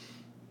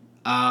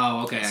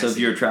 Oh, okay. So if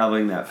you're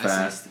traveling that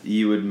fast,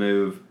 you would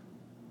move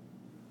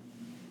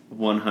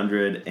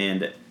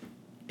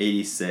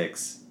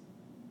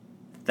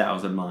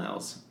 186,000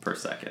 miles per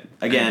second.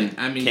 Again,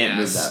 can't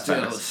move that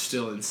fast.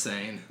 Still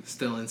insane.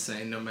 Still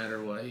insane no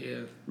matter what,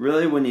 yeah.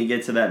 Really, when you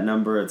get to that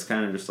number, it's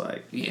kind of just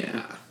like...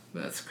 Yeah,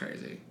 that's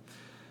crazy.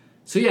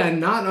 So yeah,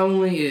 not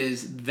only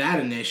is that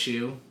an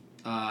issue,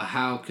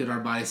 how could our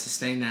body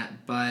sustain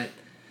that, but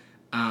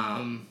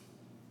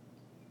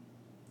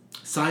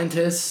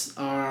scientists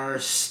are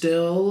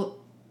still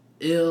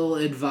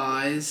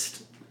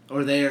ill-advised,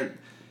 or they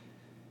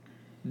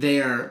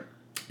are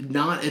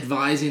not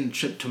advising the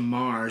trip to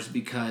Mars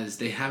because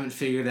they haven't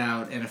figured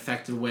out an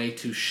effective way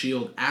to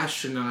shield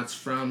astronauts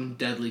from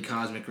deadly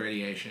cosmic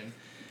radiation.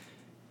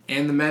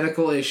 And the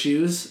medical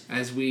issues,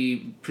 as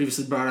we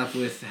previously brought up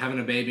with having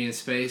a baby in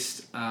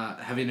space,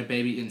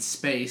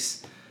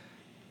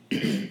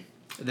 that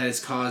is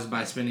caused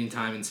by spending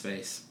time in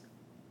space.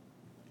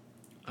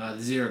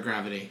 Zero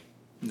gravity.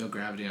 No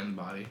gravity on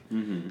the body.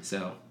 Mm-hmm.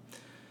 So,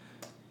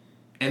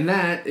 and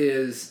that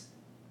is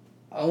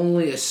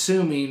only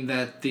assuming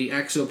that the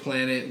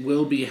exoplanet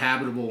will be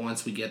habitable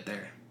once we get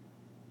there.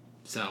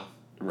 So,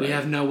 we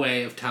have no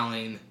way of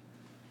telling.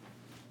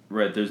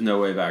 Right, there's no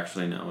way of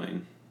actually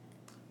knowing.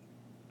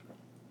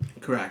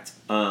 Correct.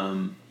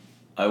 I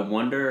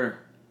wonder,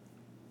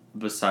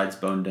 besides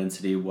bone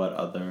density, what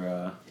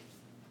other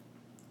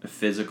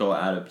physical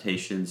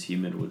adaptations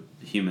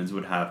humans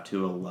would have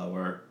to a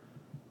lower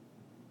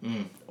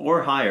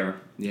or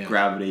higher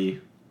gravity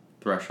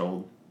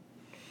threshold.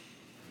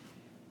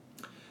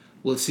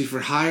 Well, let's see, for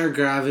higher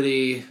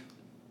gravity...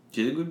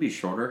 Do you think we'd be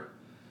shorter?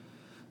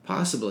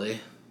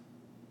 Possibly.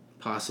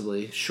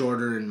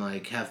 Shorter and,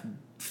 like, have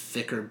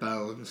thicker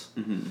bones.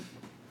 Mm-hmm.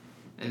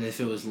 And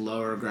if it was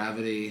lower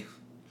gravity,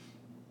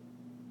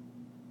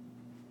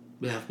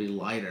 we'd have to be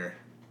lighter,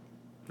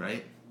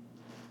 right?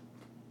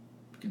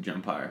 We could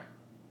jump higher.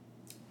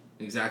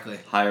 Exactly.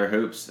 Higher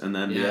hoops in the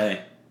NBA.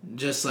 Yeah.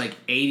 Just like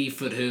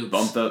 80-foot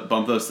hoops.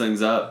 Bump those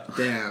things up.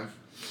 Damn.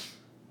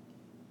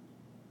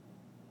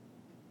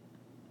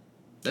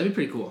 That'd be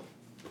pretty cool.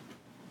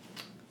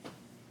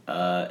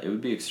 It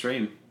would be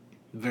extreme.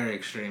 Very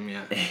extreme,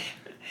 yeah.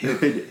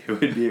 it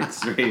would be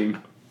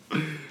extreme.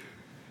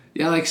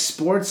 Yeah, like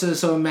sports.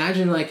 So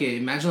imagine like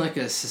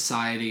a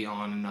society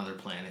on another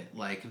planet.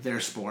 Like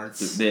their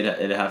sports.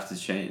 It'd have to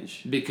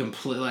change. Be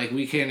complete. Like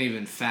we can't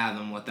even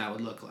fathom what that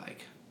would look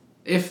like,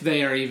 if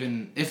they are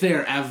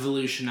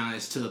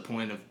evolutionized to the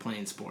point of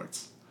playing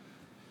sports.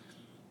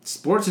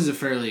 Sports is a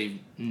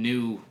fairly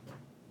new,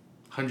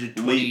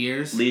 120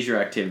 years. Leisure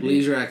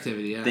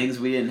activity. Yeah. Things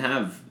we didn't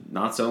have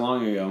not so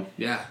long ago.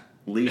 Yeah.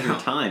 Leisure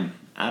time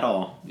at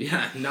all.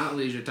 Yeah, not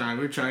leisure time.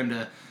 We're trying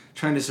to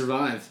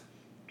survive.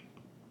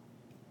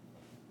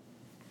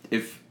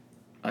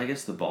 I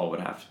guess the ball would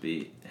have to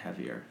be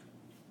heavier.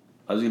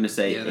 I was gonna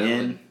say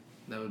that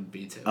would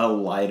be too. A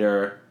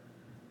lighter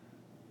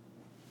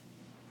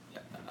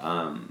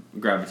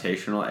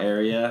gravitational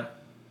area,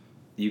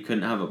 you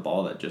couldn't have a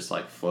ball that just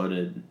like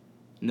floated.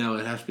 No,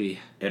 it'd have to be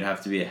a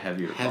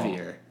heavier ball.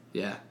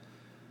 Yeah.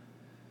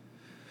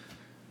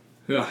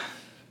 Yeah.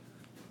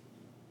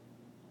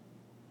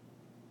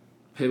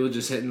 People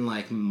just hitting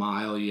like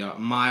mile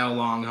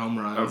long home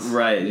runs.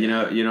 Right.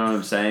 Yeah. You know what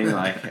I'm saying?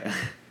 Like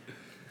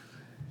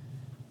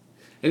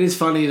it is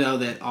funny though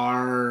that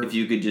if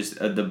you could just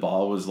the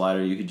ball was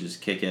lighter, you could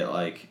just kick it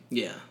like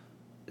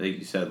like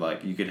you said,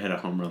 like you could hit a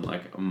home run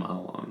like a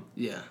mile long.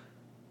 Yeah.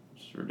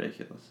 It's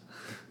ridiculous.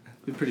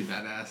 It'd be pretty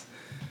badass.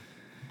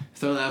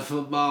 Throw that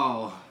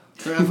football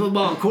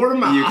a quarter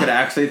mile. You could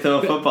actually throw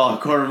a football a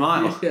quarter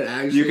mile.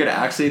 You could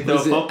actually throw a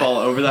football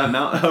over that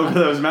mountain, over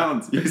those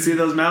mountains. You see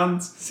those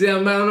mountains? See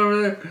that mountain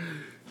over there?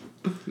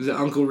 Is it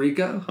Uncle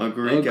Rico?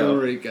 Uncle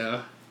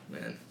Rico.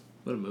 Man,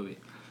 what a movie.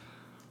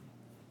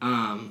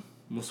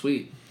 Well,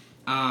 sweet.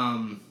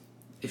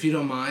 If you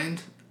don't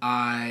mind,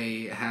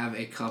 I have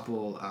a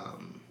couple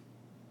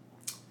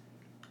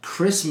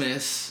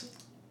Christmas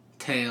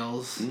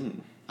tales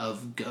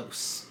of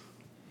ghosts.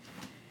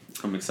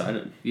 I'm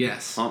excited.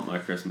 Yes. Haunt my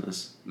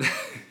Christmas.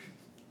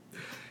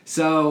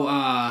 So,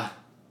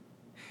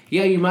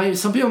 yeah,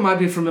 some people might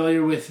be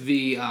familiar with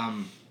the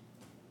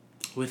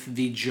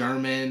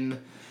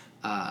German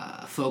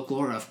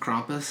folklore of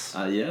Krampus.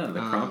 Yeah, the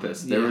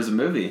Krampus. There was a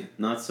movie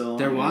not so long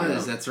ago. There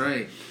was, that's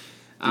right.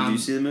 Did you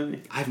see the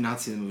movie? I have not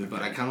seen the movie,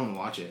 but I kind of want to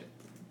watch it.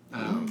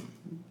 A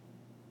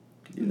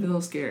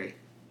little scary.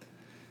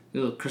 A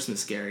little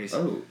Christmas scaries.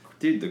 Oh,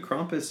 dude, the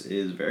Krampus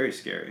is very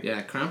scary.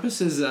 Yeah,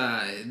 Krampus is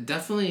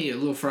definitely a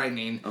little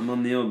frightening. I'm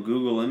on the old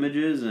Google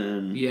Images,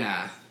 and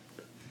yeah,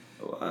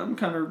 I'm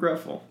kind of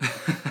regretful.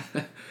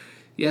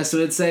 Yeah, so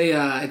it's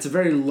a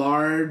very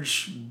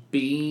large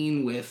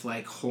being with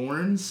like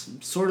horns.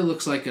 Sort of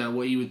looks like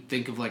what you would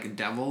think of like a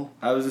devil.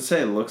 I was gonna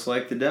say, it looks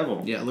like the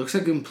devil. Yeah, it looks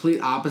like a complete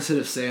opposite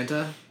of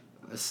Santa.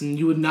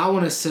 You would not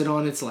want to sit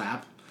on its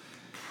lap,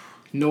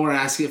 nor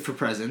ask it for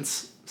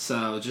presents.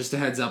 So just a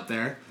heads up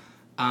there.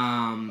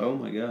 Oh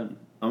my god.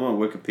 I'm on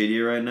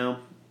Wikipedia right now,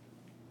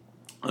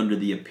 under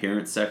the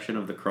appearance section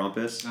of the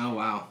Krampus. Oh,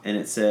 wow. And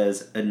it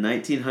says, a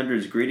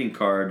 1900s greeting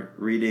card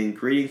reading,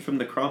 "Greeting from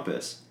the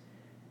Krampus."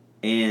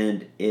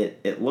 And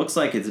it looks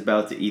like it's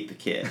about to eat the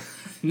kid.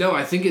 No,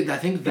 I think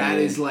that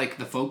is like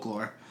the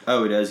folklore.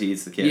 Oh, it does? He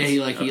eats the kids? Yeah,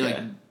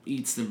 he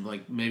eats them,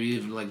 like maybe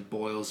even like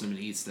boils them and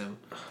eats them.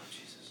 Oh,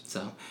 Jesus.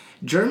 So,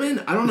 German,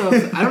 I don't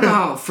know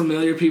how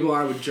familiar people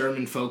are with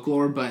German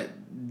folklore, but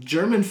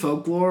German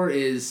folklore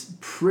is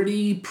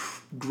pretty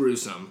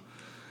gruesome.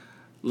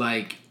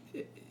 Like,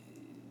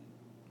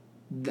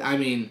 I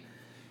mean,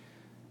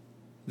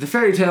 the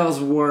fairy tales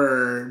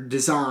were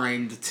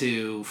designed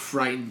to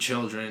frighten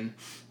children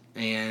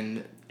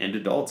and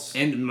adults.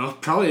 And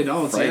probably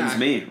adults, Frightens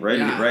me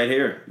right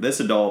here. This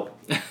adult.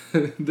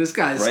 This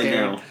guy's right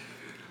scared.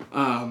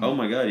 Now. Oh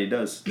my god, he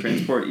does.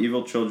 Transport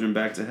evil children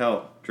back to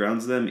hell.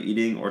 Drowns them,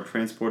 eating, or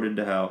transported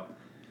to hell.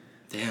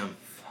 Damn.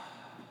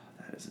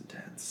 That is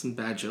intense. Some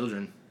bad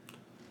children.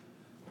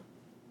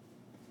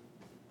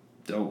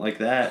 Don't like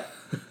that.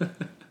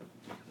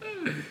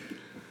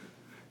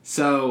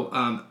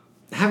 So,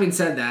 having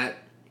said that,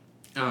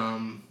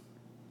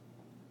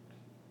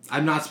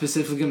 I'm not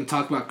specifically going to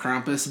talk about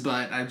Krampus,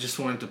 but I just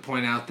wanted to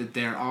point out that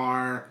there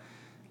are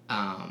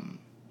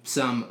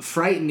some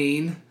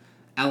frightening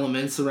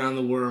elements around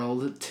the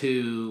world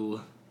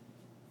to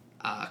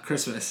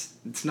Christmas.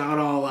 It's not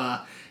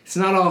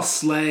all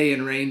sleigh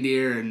and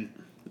reindeer and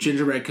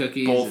gingerbread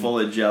cookies. Bowl full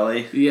of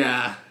jelly.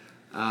 Yeah.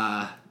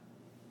 I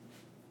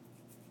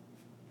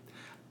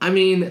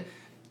mean,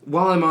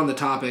 while I'm on the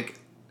topic,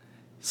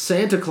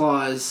 Santa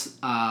Claus,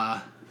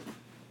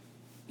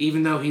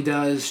 even though he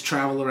does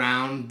travel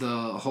around the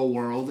whole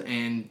world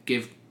and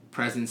give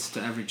presents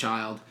to every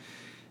child,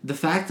 the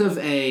fact of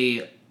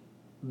a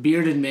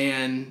bearded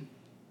man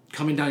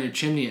coming down your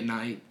chimney at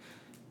night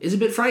is a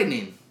bit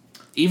frightening.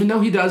 Even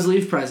though he does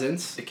leave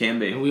presents. It can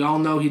be. And we all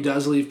know he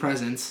does leave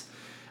presents.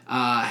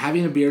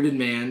 Having a bearded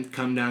man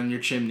come down your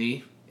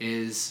chimney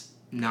is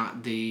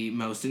not the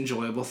most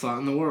enjoyable thought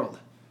in the world.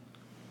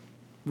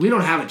 We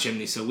don't have a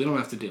chimney, so we don't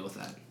have to deal with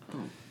that.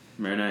 Oh,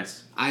 very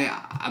nice.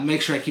 I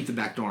make sure I keep the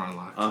back door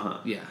unlocked. Uh-huh.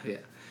 Yeah.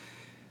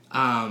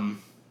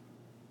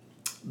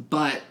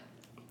 But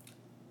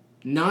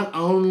not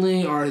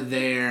only are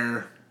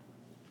there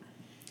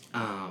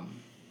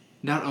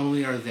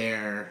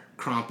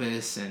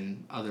Krampus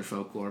and other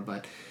folklore,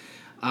 but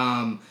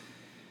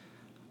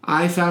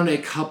I found a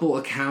couple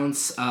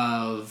accounts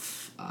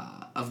of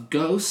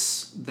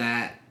ghosts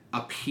that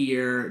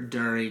appear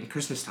during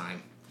Christmas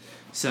time.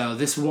 So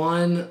this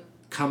one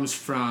comes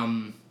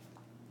from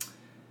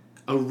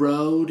a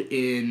road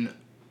in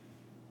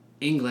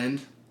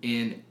England,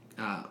 in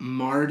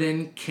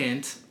Marden,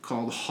 Kent,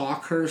 called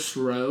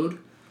Hawkhurst Road.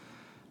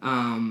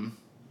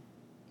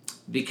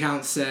 The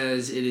account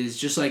says it is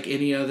just like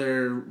any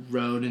other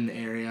road in the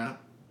area,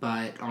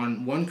 but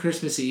on one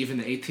Christmas Eve in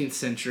the 18th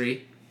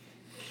century,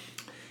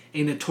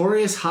 a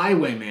notorious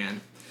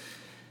highwayman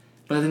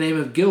by the name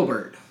of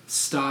Gilbert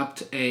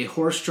stopped a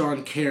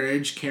horse-drawn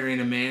carriage carrying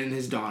a man and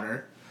his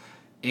daughter,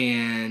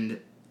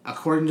 and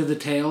according to the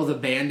tale, the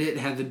bandit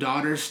had the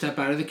daughter step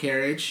out of the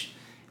carriage,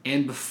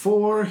 and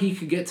before he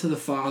could get to the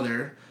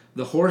father,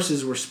 the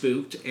horses were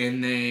spooked,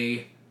 and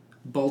they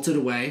bolted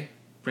away,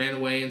 ran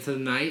away into the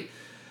night,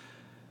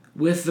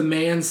 with the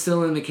man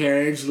still in the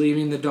carriage,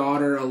 leaving the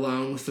daughter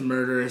alone with the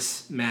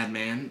murderous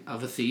madman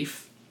of a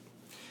thief.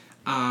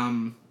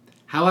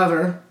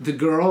 However, the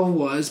girl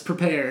was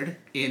prepared,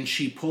 and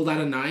she pulled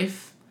out a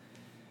knife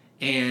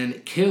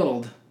and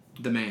killed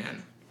the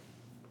man.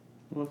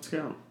 Let's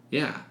go.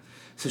 Yeah.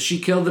 So she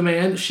killed the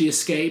man. She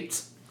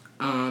escaped.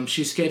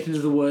 She escaped into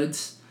the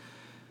woods,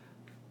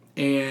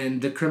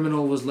 and the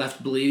criminal was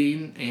left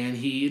bleeding, and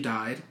he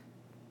died.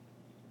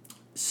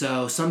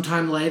 So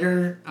sometime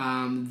later,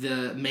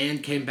 the man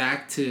came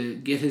back to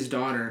get his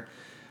daughter.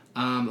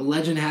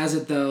 Legend has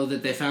it, though,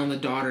 that they found the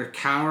daughter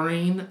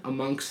cowering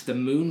amongst the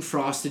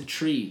moon-frosted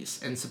trees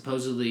and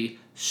supposedly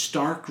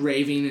stark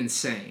raving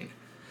insane.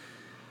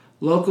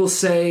 Locals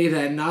say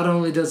that not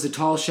only does the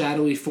tall,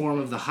 shadowy form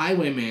of the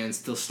highwayman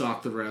still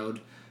stalk the road,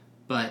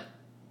 but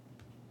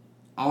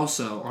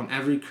also on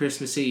every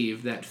Christmas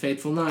Eve, that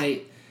fateful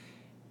night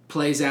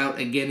plays out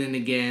again and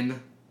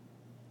again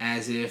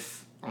as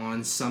if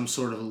on some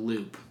sort of a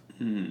loop.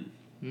 I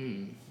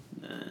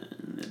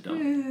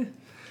don't.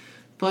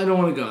 But I don't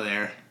want to go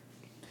there.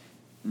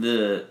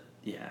 The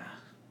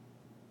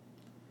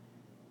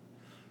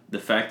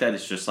fact that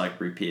it's just like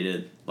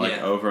repeated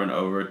over and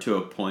over to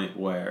a point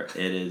where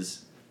it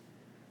is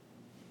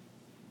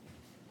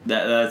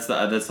that's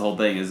the whole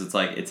thing is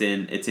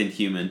it's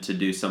inhuman to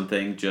do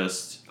something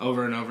just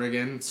over and over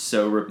again,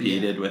 so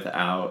repeated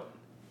without.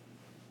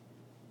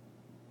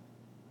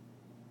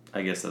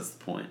 I guess that's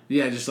the point.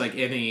 Yeah, just like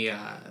any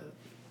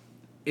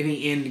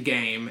end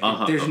game.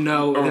 Uh-huh. There's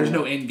no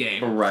end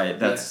game. Right.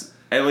 That's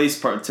at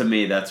least to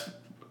me. That's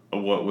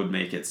what would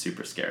make it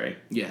super scary.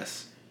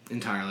 Yes,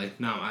 entirely.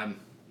 No,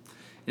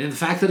 and the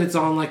fact that it's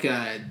on like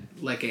a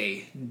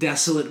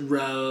desolate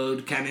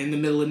road, kind of in the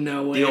middle of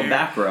nowhere. The old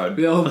back road.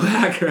 The old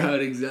back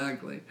road,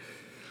 exactly.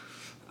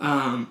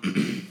 So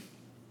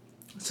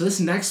this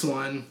next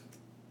one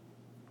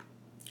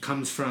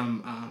comes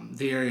from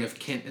the area of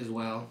Kent as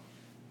well.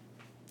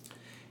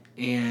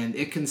 And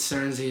it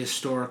concerns the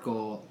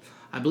historical,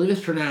 I believe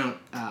it's pronounced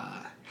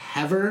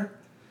Hever,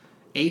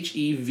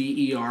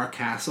 Hever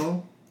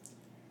Castle.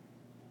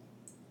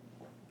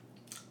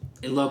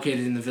 It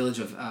located in the village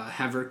of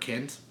Hever,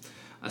 Kent.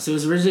 So it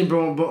was originally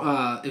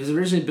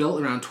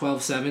built around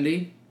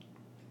 1270,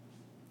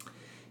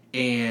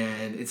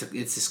 and it's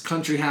this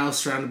country house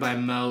surrounded by a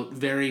moat,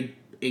 very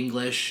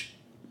English.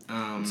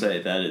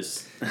 Say that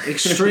is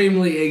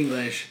extremely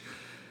English,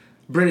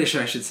 British,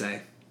 I should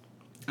say.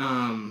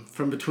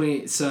 From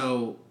between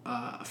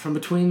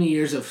the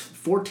years of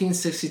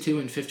 1462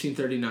 and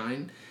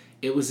 1539,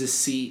 it was the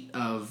seat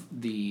of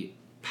the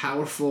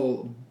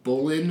powerful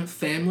Boleyn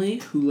family,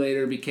 who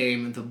later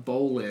became the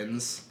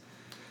Boleyns.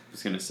 I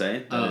was gonna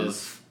say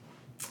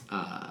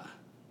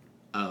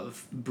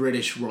of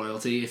British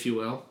royalty, if you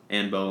will.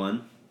 Anne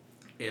Boleyn.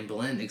 Anne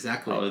Boleyn,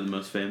 exactly. Probably the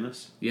most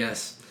famous.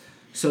 Yes.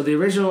 So the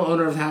original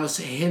owner of the house,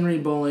 Henry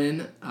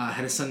Boleyn,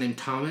 had a son named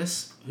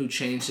Thomas, who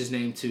changed his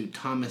name to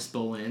Thomas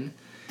Boleyn,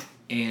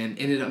 and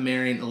ended up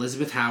marrying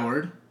Elizabeth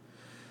Howard,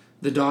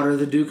 the daughter of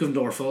the Duke of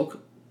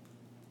Norfolk.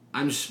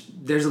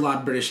 There's a lot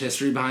of British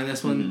history behind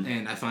this one,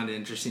 and I find it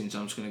interesting, so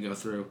I'm just going to go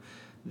through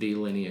the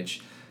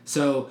lineage.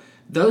 So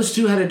those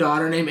two had a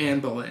daughter named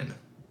Anne Boleyn,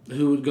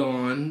 who would go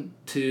on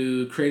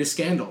to create a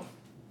scandal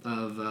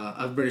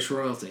of British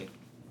royalty.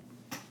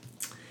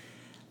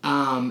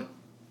 And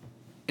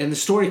the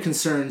story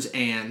concerns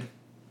Anne.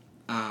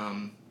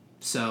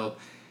 So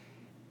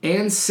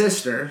Anne's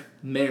sister,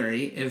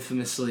 Mary,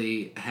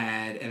 infamously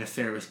had an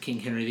affair with King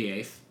Henry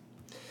VIII,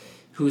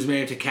 who was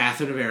married to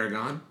Catherine of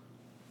Aragon.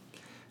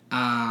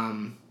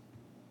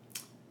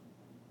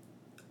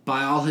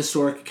 By all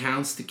historic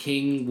accounts, the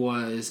king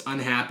was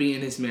unhappy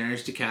in his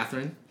marriage to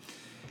Catherine,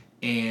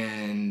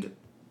 and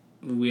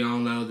we all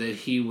know that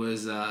he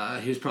was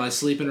probably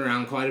sleeping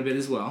around quite a bit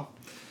as well.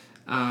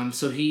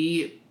 So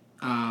he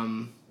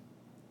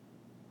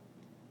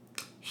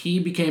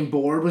became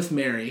bored with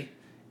Mary,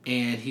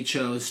 and he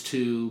chose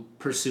to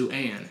pursue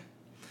Anne,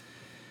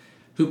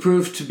 who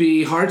proved to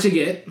be hard to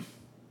get.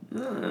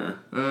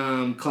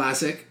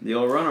 Classic. The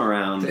old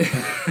runaround.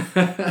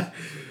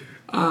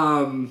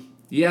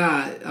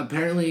 Yeah,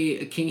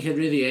 apparently King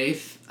Henry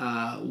VIII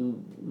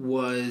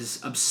was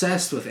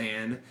obsessed with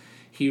Anne.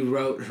 He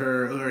wrote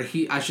her,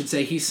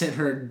 he sent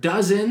her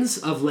dozens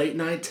of late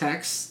night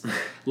texts,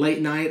 late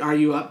night are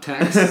you up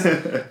texts.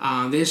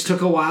 They just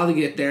took a while to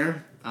get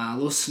there, a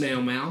little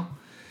snail mail.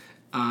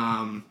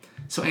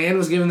 So Anne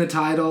was given the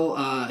title,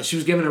 she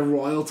was given a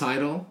royal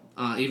title,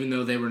 even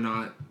though they were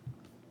not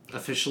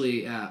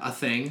officially a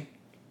thing.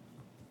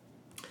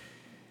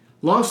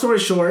 Long story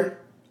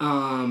short,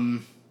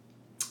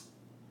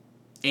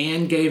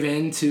 Anne gave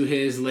in to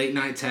his late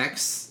night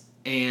texts,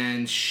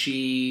 and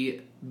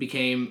they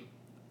became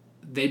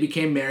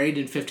married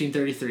in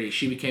 1533.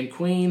 She became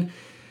queen.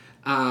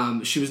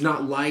 She was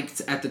not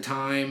liked at the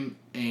time,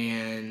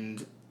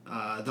 and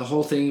the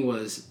whole thing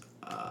was...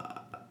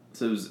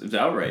 So it was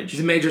outrage. It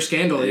was a major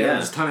scandal, yeah. There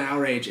was a ton of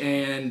outrage,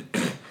 and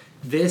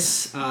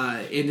this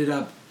ended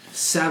up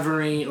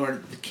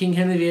King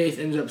Henry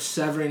VIII ended up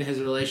severing his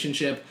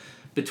relationship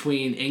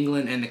between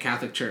England and the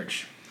Catholic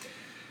Church.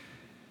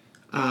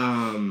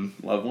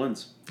 Love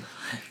wins.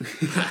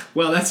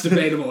 Well, that's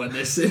debatable in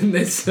this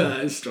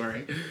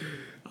story.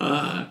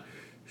 The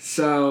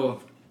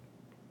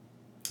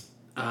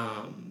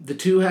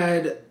two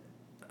had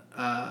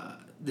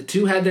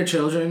their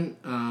children,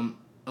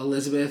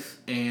 Elizabeth,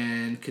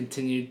 and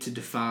continued to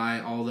defy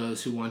all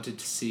those who wanted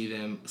to see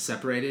them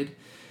separated,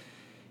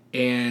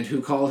 and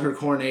who called her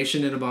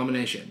coronation an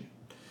abomination.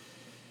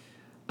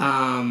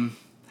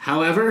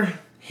 However,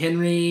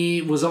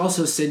 Henry was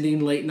also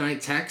sending late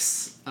night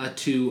texts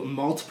to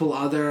multiple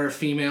other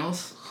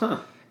females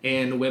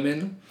and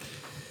women.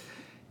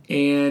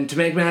 And to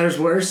make matters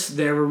worse,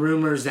 there were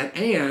rumors that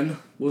Anne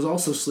was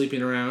also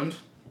sleeping around.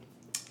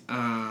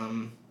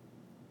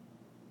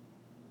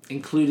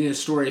 including a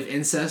story of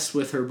incest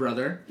with her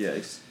brother.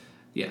 Yikes.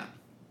 Yeah.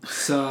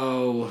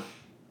 So,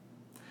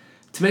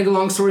 to make a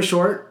long story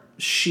short,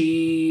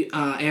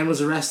 Anne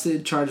was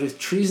arrested, charged with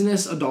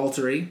treasonous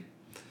adultery,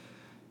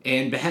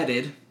 and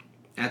beheaded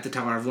at the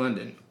Tower of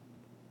London.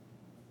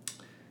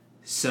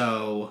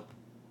 So,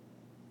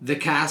 the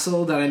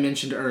castle that I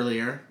mentioned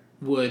earlier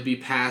would be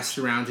passed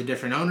around to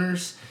different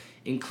owners,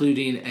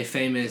 including a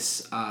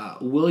famous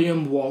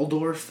William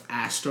Waldorf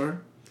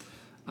Astor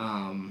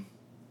in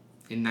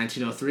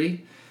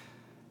 1903,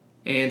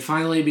 and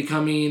finally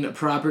becoming a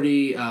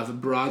property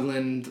of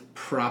Broadland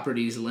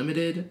Properties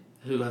Limited,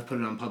 who have put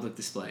it on public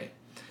display.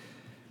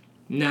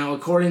 Now,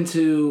 according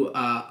to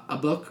a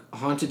book,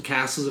 Haunted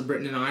Castles of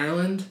Britain and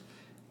Ireland,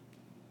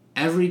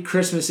 every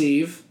Christmas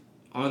Eve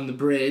on the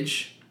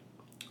bridge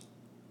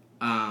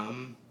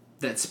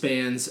that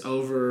spans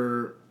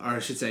over, or I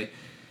should say,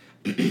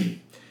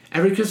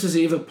 every Christmas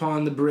Eve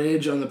upon the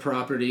bridge on the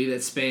property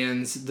that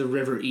spans the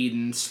River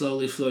Eden,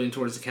 slowly floating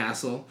towards the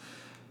castle,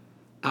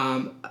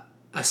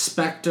 a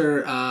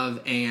specter of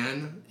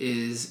Anne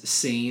is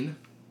seen,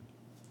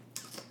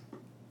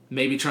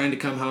 maybe trying to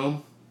come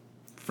home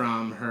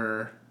from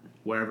her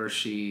wherever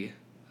she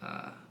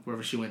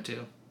went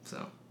to.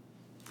 So,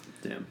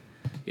 damn.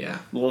 Yeah.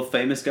 Little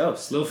famous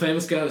ghost. Little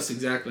famous ghost,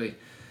 exactly.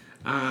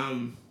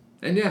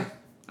 And yeah,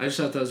 I just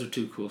thought those were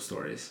two cool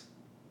stories.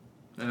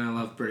 And I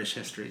love British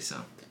history,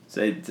 so.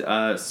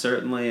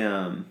 Certainly,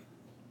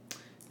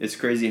 it's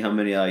crazy how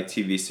many like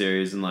TV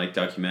series and like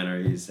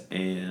documentaries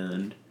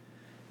and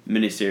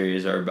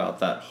miniseries are about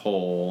that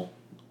whole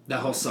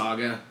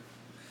saga.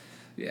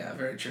 Yeah,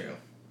 very true.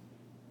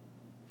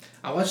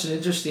 I watched an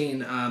interesting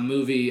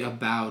movie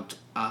about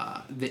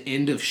the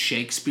end of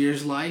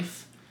Shakespeare's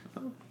life.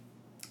 Oh.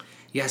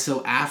 Yeah,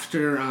 so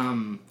after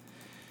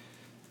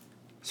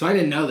so I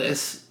didn't know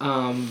this,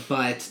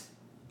 but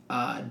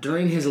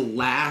during his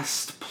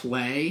last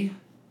play,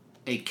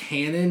 a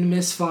cannon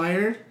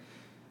misfired,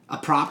 a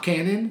prop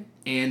cannon,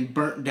 and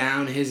burnt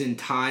down his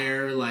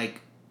entire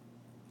like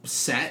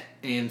set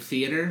and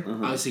theater.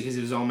 Obviously, because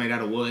it was all made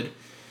out of wood,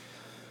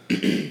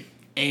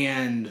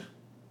 and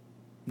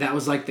that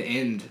was like the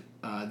end.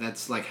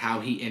 That's like how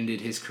he ended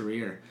his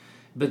career.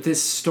 But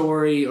this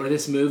story or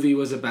this movie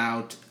was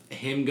about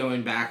him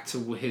going back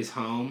to his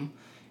home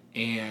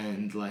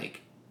and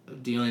like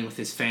dealing with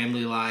his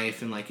family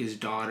life and like his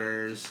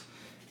daughters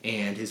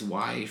and his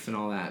wife and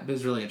all that. But it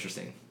was really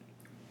interesting.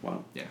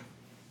 Wow. Yeah.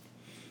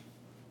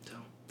 So,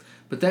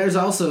 but there's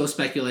also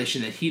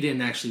speculation that he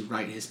didn't actually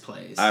write his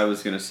plays. I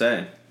was gonna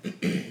say,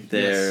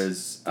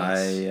 there's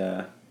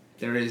Yes.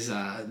 There is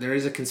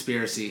a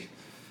conspiracy.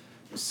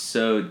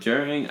 So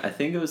during, I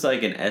think it was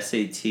like an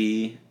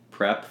SAT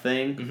prep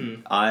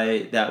thing.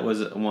 That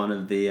was one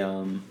of the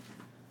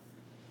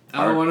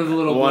one of the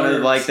little one blurbs.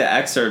 of like the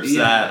excerpts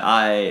that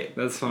I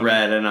That's funny.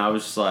 read, and I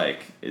was just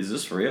like, is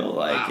this real?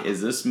 Like, Wow.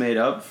 is this made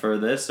up for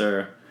this?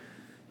 Or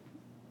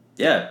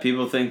yeah,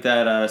 people think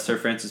that Sir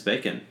Francis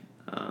Bacon.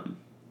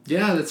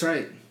 Yeah, that's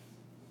right.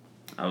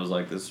 I was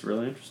like, this is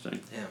really interesting.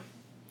 Yeah.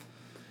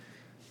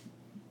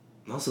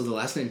 Also, the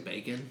last name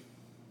Bacon.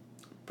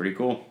 Pretty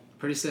cool.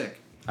 Pretty sick.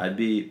 I'd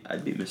be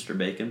Mr.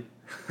 Bacon.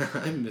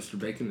 I'm Mr.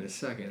 Bacon in a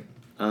second.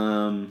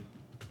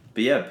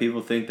 But yeah,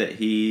 people think that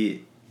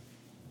he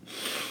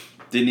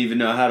didn't even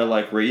know how to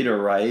like read or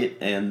write,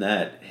 and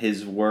that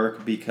his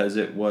work, because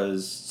it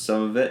was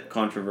some of it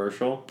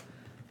controversial,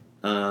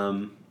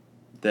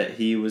 that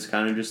he was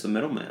kind of just the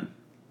middleman.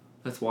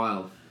 That's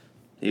wild.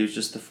 He was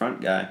just the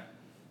front guy.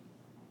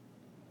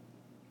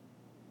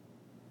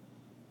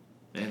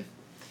 Man,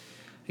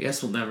 I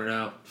guess we'll never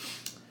know.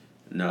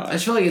 No, I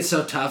just feel like it's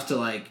so tough to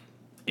like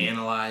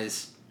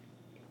analyze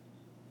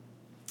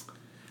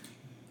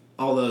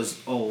all those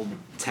old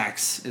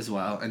texts as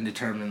well and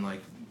determine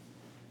like,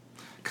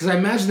 because I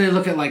imagine they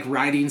look at like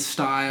writing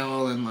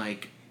style and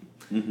like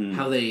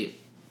how they,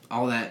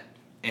 all that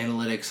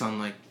analytics on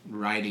like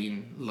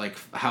writing, like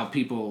how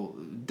people,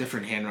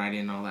 different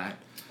handwriting and all that.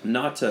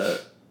 Not to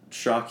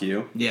shock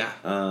you. Yeah.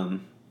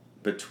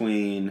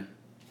 Between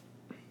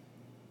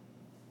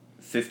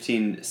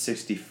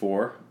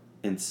 1564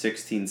 and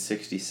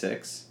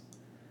 1666,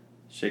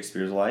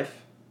 Shakespeare's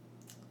life.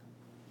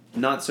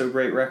 Not so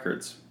great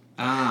records.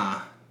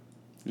 Ah.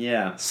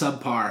 Yeah.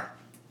 Subpar.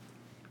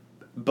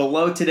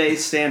 Below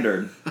today's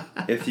standard,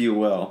 if you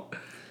will.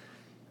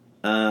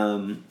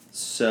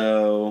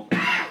 So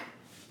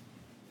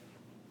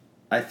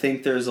I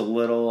think there's a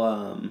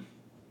little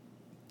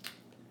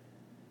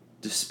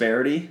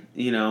disparity,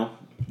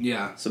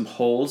 Yeah. some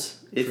holes,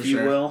 if For you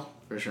sure. will.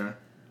 For sure.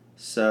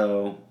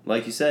 So,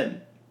 like you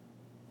said,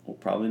 we'll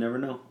probably never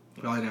know.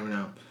 Probably never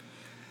know.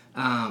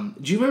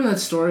 Do you remember that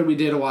story we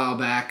did a while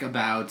back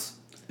about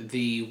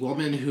the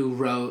woman who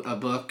wrote a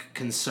book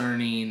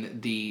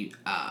concerning the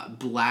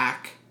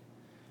black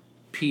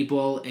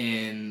people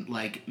in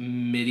like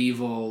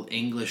medieval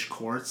English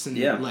courts and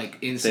like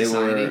in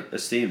society? They were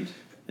esteemed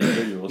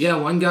individuals. Yeah,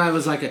 one guy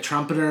was like a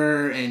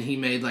trumpeter and he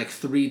made like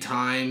 3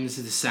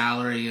 times the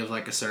salary of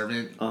like a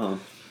servant.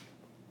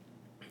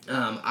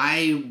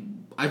 I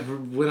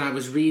when I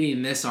was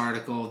reading this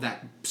article,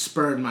 that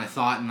spurred my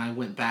thought, and I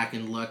went back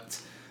and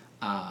looked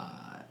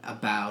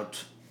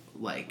about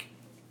like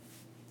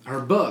her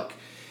book,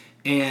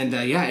 and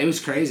yeah, it was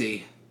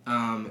crazy.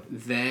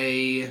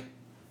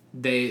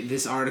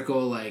 This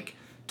article like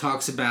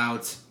talks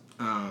about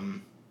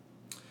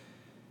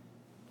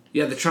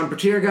the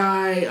trumpeter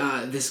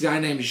guy. This guy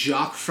named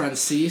Jacques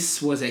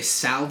Francis was a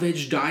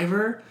salvage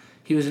diver.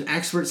 He was an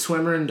expert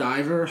swimmer and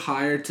diver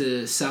hired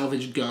to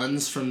salvage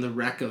guns from the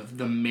wreck of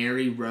the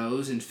Mary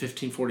Rose in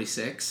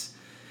 1546.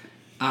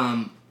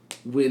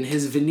 When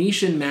his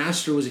Venetian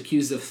master was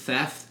accused of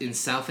theft in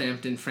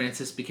Southampton,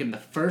 Francis became the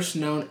first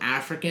known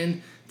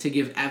African to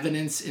give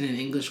evidence in an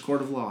English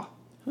court of law.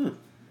 There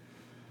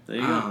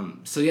you go.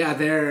 So yeah,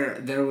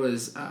 there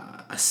was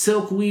a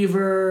silk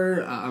weaver,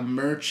 a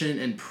merchant,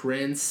 and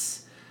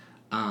prince.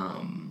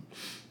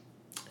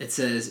 It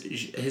says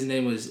his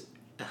name was.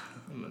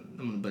 I'm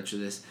gonna butcher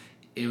this.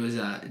 It was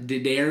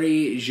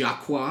Diderie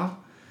Jacques.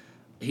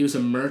 He was a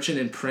merchant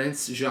and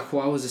prince. Jacques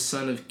was the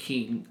son of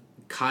King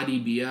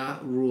Kadibia,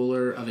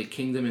 ruler of a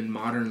kingdom in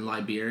modern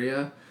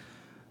Liberia.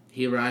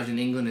 He arrived in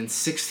England in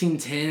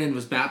 1610 and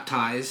was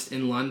baptized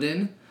in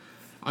London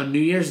on New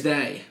Year's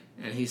Day.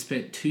 And he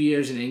spent 2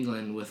 years in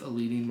England with a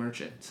leading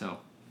merchant. So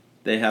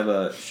They have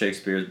a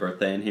Shakespeare's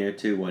birthday in here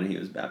too when he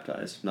was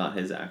baptized, not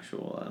his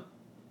actual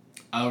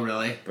oh,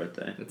 really?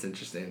 birthday. That's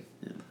interesting.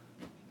 Yeah.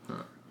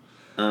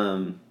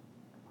 Huh.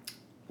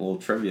 Little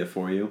trivia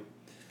for you.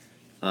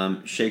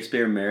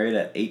 Shakespeare married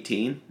at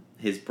 18.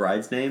 His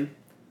bride's name,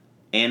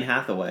 Anne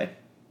Hathaway.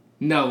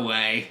 No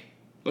way.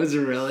 Was it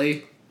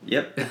really?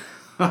 Yep.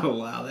 Oh,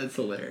 wow. That's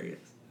hilarious.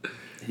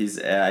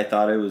 I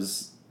thought it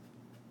was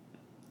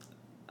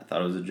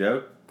a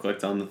joke.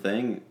 Clicked on the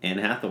thing. Anne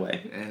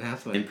Hathaway. Anne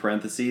Hathaway. In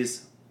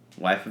parentheses,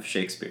 wife of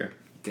Shakespeare.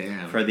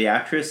 Damn. For the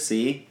actress,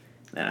 see,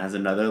 that has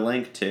another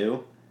link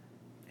to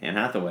Anne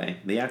Hathaway,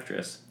 the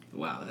actress.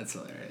 Wow, that's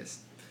hilarious.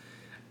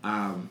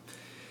 I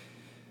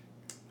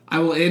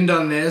will end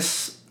on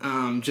this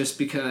just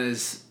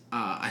because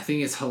I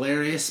think it's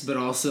hilarious, but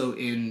also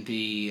in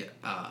the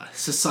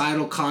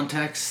societal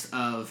context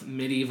of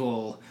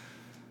medieval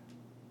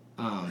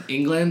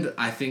England,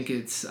 I think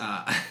it's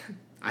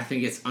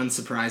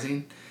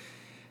unsurprising.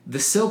 The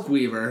silk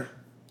weaver,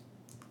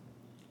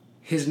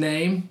 his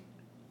name,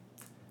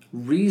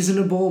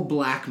 Reasonable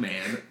Black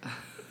Man.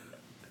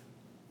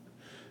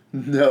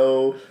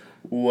 No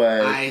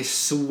way. I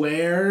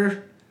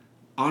swear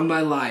on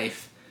my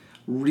life,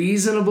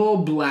 Reasonable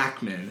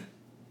Black Man.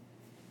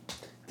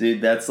 Dude,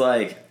 that's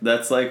like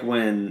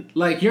when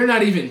Like, you're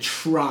not even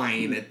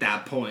trying at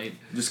that point.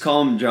 just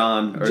call him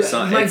John or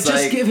something. Like, It's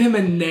just give him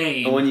a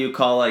name. when you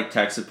call like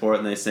tech support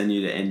and they send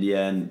you to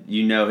India and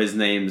you know his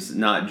name's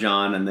not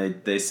John and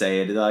they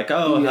say it, they're like,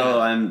 oh, Yeah. hello,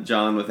 I'm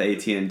John with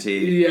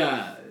AT&T.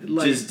 Yeah.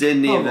 Like, Just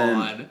didn't come even-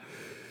 on.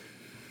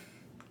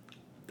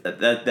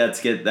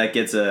 That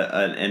gets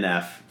an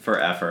F for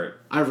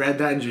effort. I read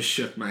that and just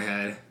shook my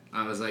head.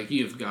 I was like,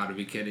 you've got to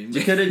be kidding me.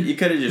 You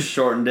could have just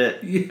shortened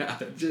it. Yeah,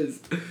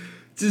 just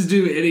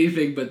do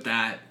anything but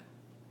that.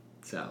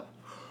 So,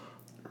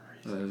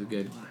 that was a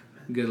good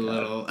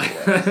little,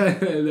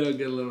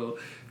 good little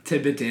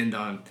tidbit to end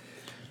on.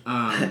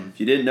 If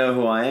you didn't know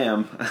who I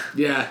am,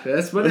 Yeah,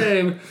 that's my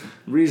name.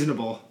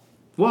 Reasonable.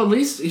 Well, at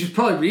least he's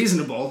probably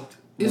reasonable.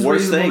 He's a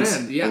worst reasonable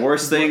things. man. Yeah.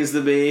 Worst things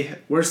to be.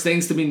 Worst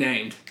things to be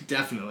named.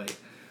 Definitely.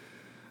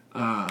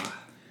 Man.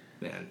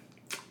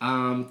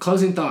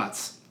 Closing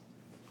thoughts.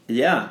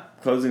 Yeah,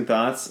 closing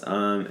thoughts.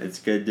 It's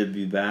good to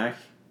be back.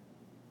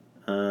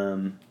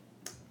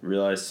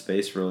 Realize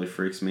space really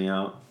freaks me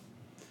out.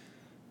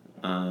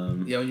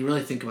 Yeah, when you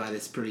really think about it,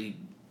 it's pretty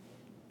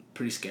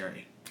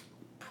scary.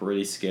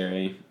 Pretty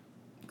scary.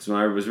 Because when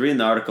I was reading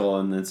the article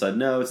and it said,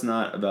 no, it's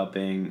not about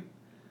being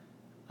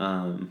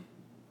high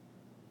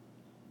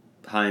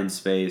in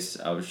space,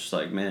 I was just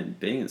like, man,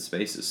 being in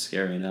space is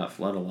scary enough,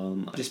 let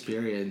alone like... Just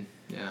period.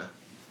 Yeah.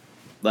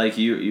 Like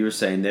you were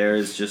saying, there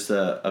is just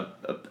a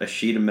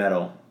sheet of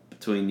metal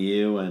between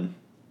you and...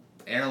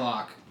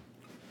 Airlock.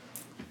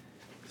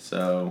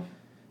 So...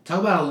 Talk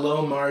about a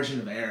low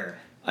margin of error.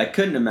 I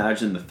couldn't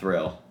imagine the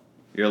thrill.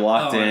 You're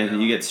locked Oh, I in, know.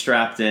 you get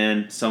strapped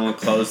in, someone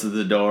closes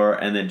the door,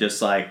 and then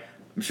just like...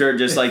 I'm sure it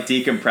just like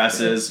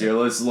decompresses.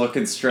 You're just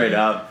looking straight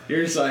up.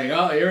 You're just like,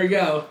 oh, here we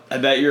go. I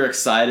bet you're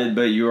excited,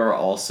 but you are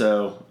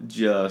also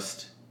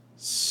just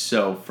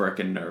so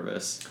freaking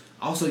nervous.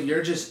 Also,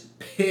 you're just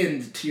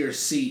pinned to your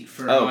seat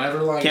for Oh,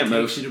 however long it can't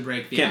takes move. you to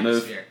break the Can't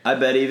atmosphere. move. I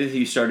bet even if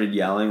you started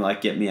yelling like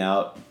 "Get me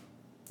out,"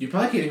 You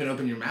probably can't even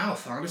open your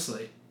mouth,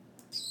 honestly.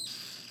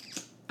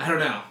 I don't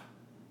know.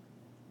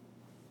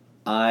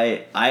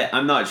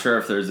 I'm not sure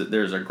if there's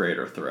a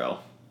greater thrill.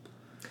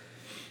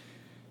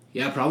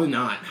 Yeah, probably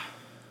not.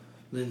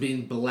 Than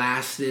being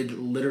blasted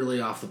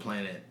literally off the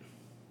planet.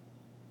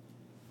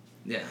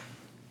 Yeah.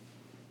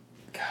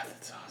 God,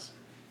 that's awesome.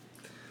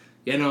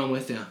 Yeah, no, I'm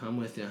with you.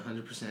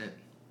 100%.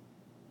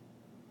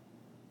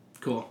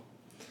 Cool.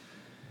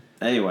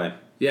 Anyway,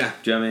 Yeah.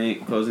 do you have any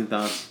closing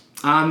thoughts?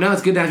 No,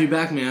 it's good to have you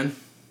back, man.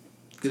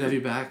 Good to have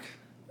you back.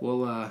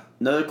 we'll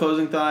Another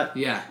closing thought.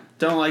 Yeah.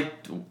 Don't like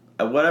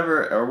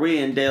whatever. Are we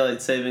in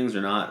daylight savings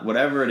or not?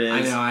 Whatever it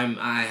is. I know.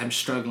 I'm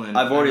struggling.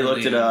 I've already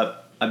looked it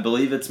up. I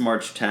believe it's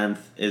March 10th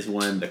is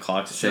when the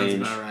clocks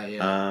change. Sounds about right.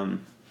 Yeah.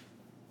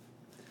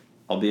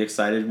 I'll be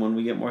excited when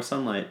we get more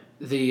sunlight.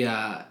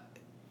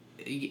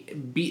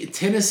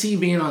 Tennessee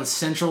being on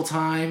Central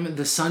Time,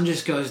 the sun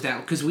just goes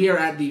down because we are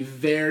at the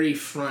very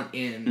front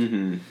end.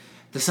 Mm-hmm.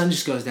 The sun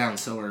just goes down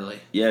so early.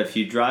 Yeah, if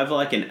you drive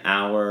like an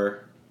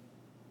hour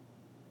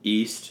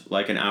east,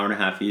 like an hour and a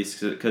half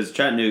east, because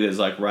Chattanooga is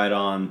like right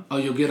on. Oh,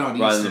 you'll get on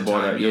right Eastern on the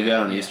border. Time. You'll get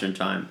on Eastern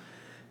Time.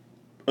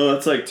 Oh,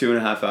 it's like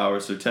 2.5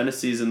 hours. So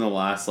Tennessee's in the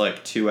last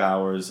like 2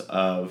 hours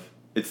of.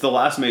 It's the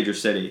last major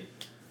city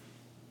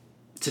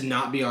to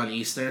not be on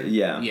Eastern.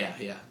 Yeah.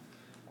 Yeah.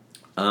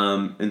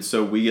 And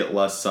so we get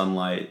less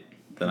sunlight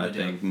than I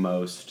think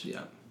most.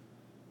 Yeah.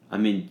 I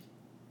mean,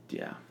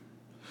 yeah.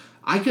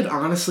 I could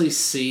honestly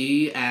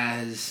see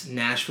as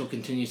Nashville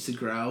continues to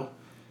grow,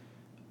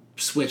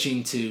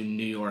 switching to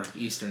New York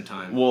Eastern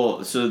Time.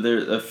 Well, so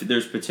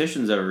there's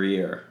petitions every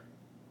year.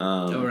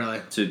 Oh,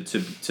 really?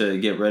 To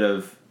get rid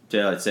of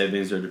daylight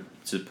savings or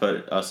to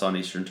put us on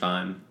Eastern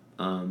Time.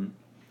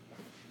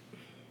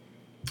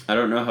 I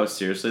don't know how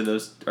seriously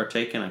those are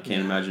taken. I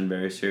can't imagine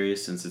very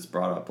serious since it's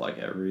brought up like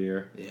every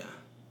year. Yeah.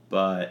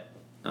 But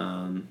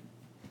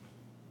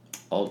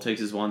all it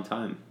takes is one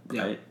time,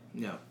 right?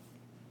 Yeah.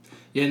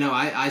 Yeah, no,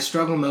 I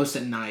struggle most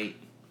at night.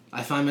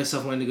 I find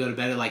myself wanting to go to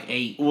bed at like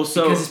 8. Well,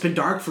 because it's been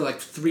dark for like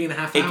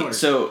 3.5 hours.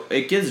 So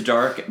it gets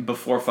dark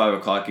before 5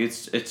 o'clock. It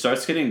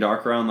starts getting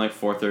dark around like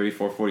 4:30,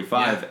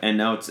 4:45, and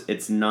now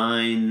it's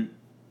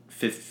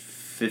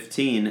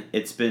 9:15.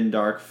 It's been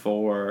dark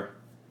for,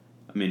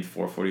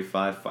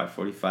 4:45,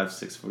 5:45,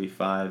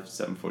 6:45,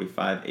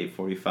 7:45,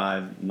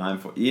 8:45,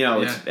 9:40. You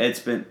know, it's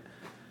been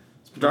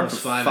dark for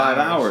 5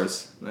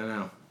 hours. I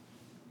know.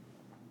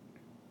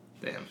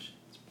 Damn.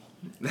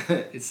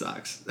 It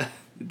sucks.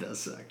 It does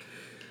suck.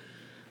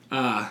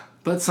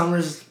 But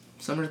summer's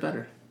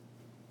better.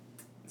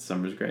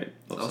 Summer's great.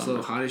 It's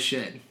also hot as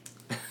shit.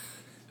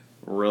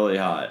 Really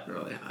hot.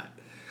 Really hot.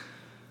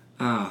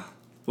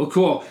 Well,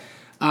 cool.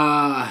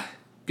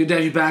 Good to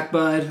have you back,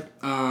 bud.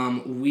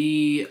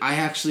 I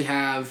actually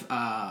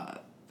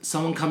have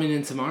someone coming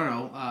in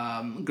tomorrow.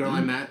 Girl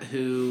I met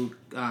who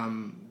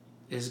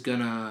is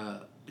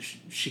gonna.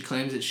 She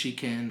claims that she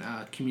can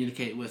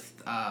communicate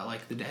with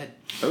like the dead.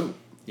 Oh.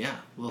 Yeah,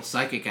 a little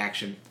psychic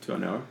action. Do I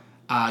know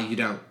her? You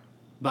don't.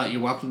 But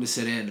you're welcome to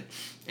sit in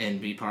and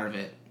be part of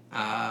it.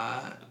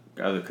 I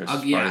have the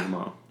Christmas party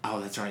tomorrow.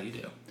 Oh, that's right, you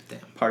do.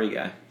 Damn. Party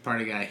guy.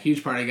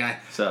 Huge party guy.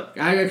 What's up?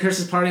 I got a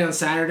Christmas party on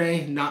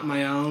Saturday, not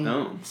my own.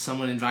 Oh.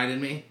 Someone invited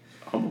me.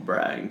 Humble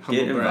brag.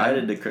 Get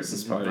invited to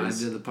Christmas parties. Invited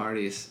to the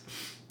parties.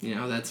 You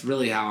know, that's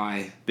really how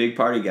I... Big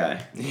party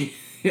guy.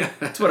 Yeah.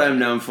 That's what I'm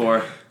known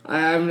for.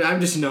 I'm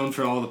just known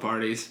for all the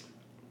parties.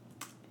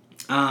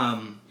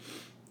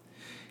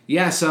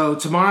 Yeah, so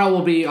tomorrow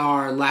will be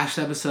our last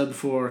episode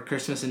before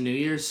Christmas and New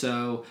Year's,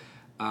 so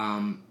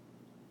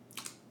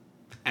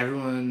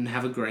everyone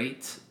have a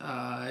great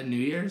New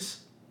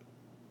Year's.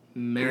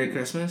 Merry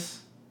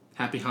Christmas.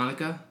 Happy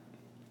Hanukkah.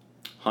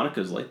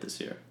 Hanukkah's late this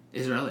year.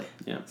 Is it really?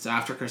 Yeah. So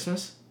after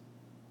Christmas?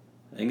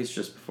 I think it's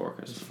just before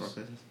Christmas. Just before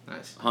Christmas.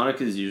 Nice.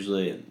 Hanukkah's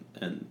usually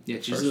in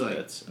it's first usually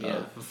bits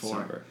before.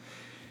 December.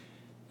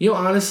 You know,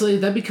 honestly,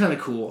 that'd be kind of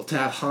cool to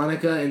have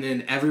Hanukkah and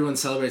then everyone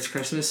celebrates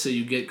Christmas, so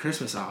you get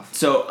Christmas off.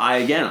 So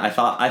I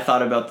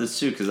thought about this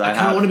too because I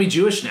kind of want to be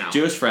Jewish now.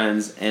 Jewish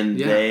friends, and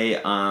they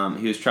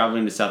he was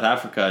traveling to South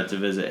Africa to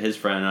visit his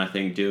friend and I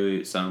think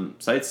do some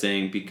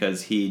sightseeing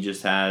because he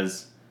just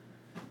has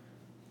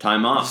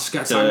time off. Just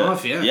got time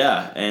off, yeah.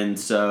 Yeah, and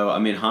so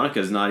Hanukkah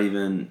is not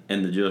even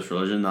in the Jewish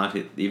religion, not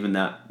even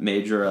that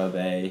major of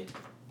a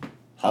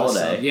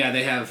holiday. So, yeah,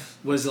 they have.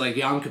 Was it like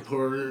Yom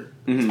Kippur?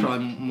 It's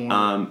probably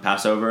more.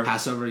 Passover.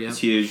 Passover, yeah. It's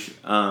huge.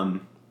 It's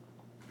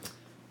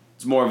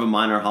more of a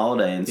minor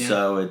holiday, and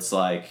so it's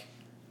like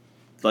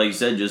you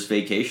said, just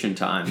vacation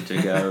time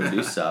to go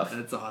do stuff.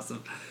 That's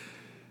awesome.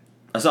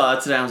 I saw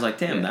that today. I was like,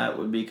 damn, that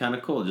would be kind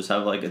of cool. Just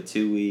have like a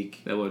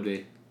 2-week. That would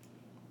be.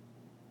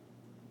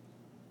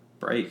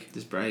 Break.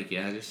 Just break,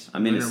 yeah. Just.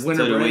 It's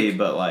totally,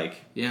 but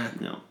like. Yeah.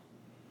 You know.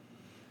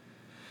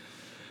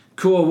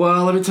 Cool.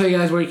 Well, let me tell you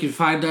guys where you can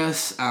find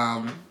us.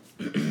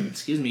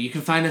 Excuse me. You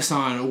can find us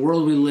on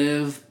World We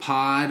Live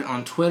Pod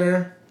on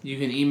Twitter. You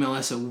can email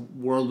us at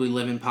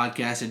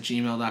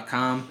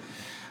worldweliveinpodcast@gmail.com.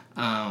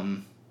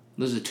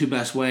 Those are the two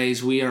best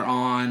ways. We are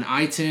on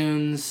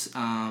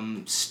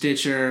iTunes,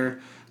 Stitcher,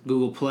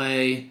 Google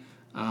Play.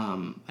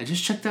 I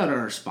just checked out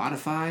our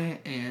Spotify,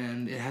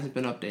 and it hasn't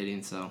been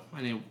updating, so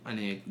I need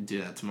to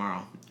do that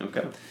tomorrow.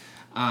 Okay.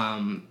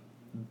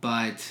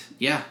 But,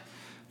 yeah.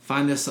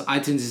 Find us.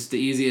 iTunes is the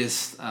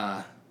easiest.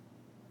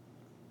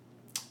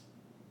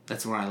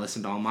 That's where I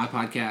listen to all my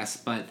podcasts.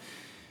 But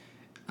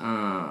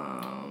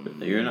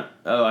you're not.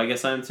 Oh, I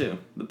guess I am too.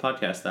 The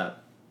podcast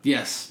app.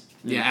 Yes.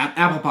 Yeah.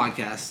 Apple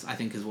Podcasts, I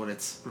think, is what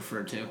it's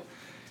referred to.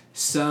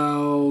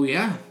 So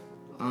yeah.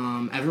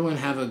 Everyone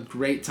have a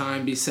great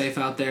time. Be safe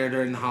out there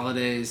during the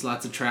holidays.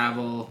 Lots of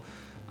travel.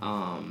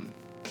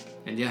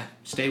 And yeah,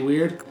 stay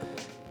weird,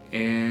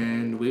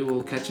 and we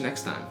will catch you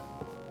next time.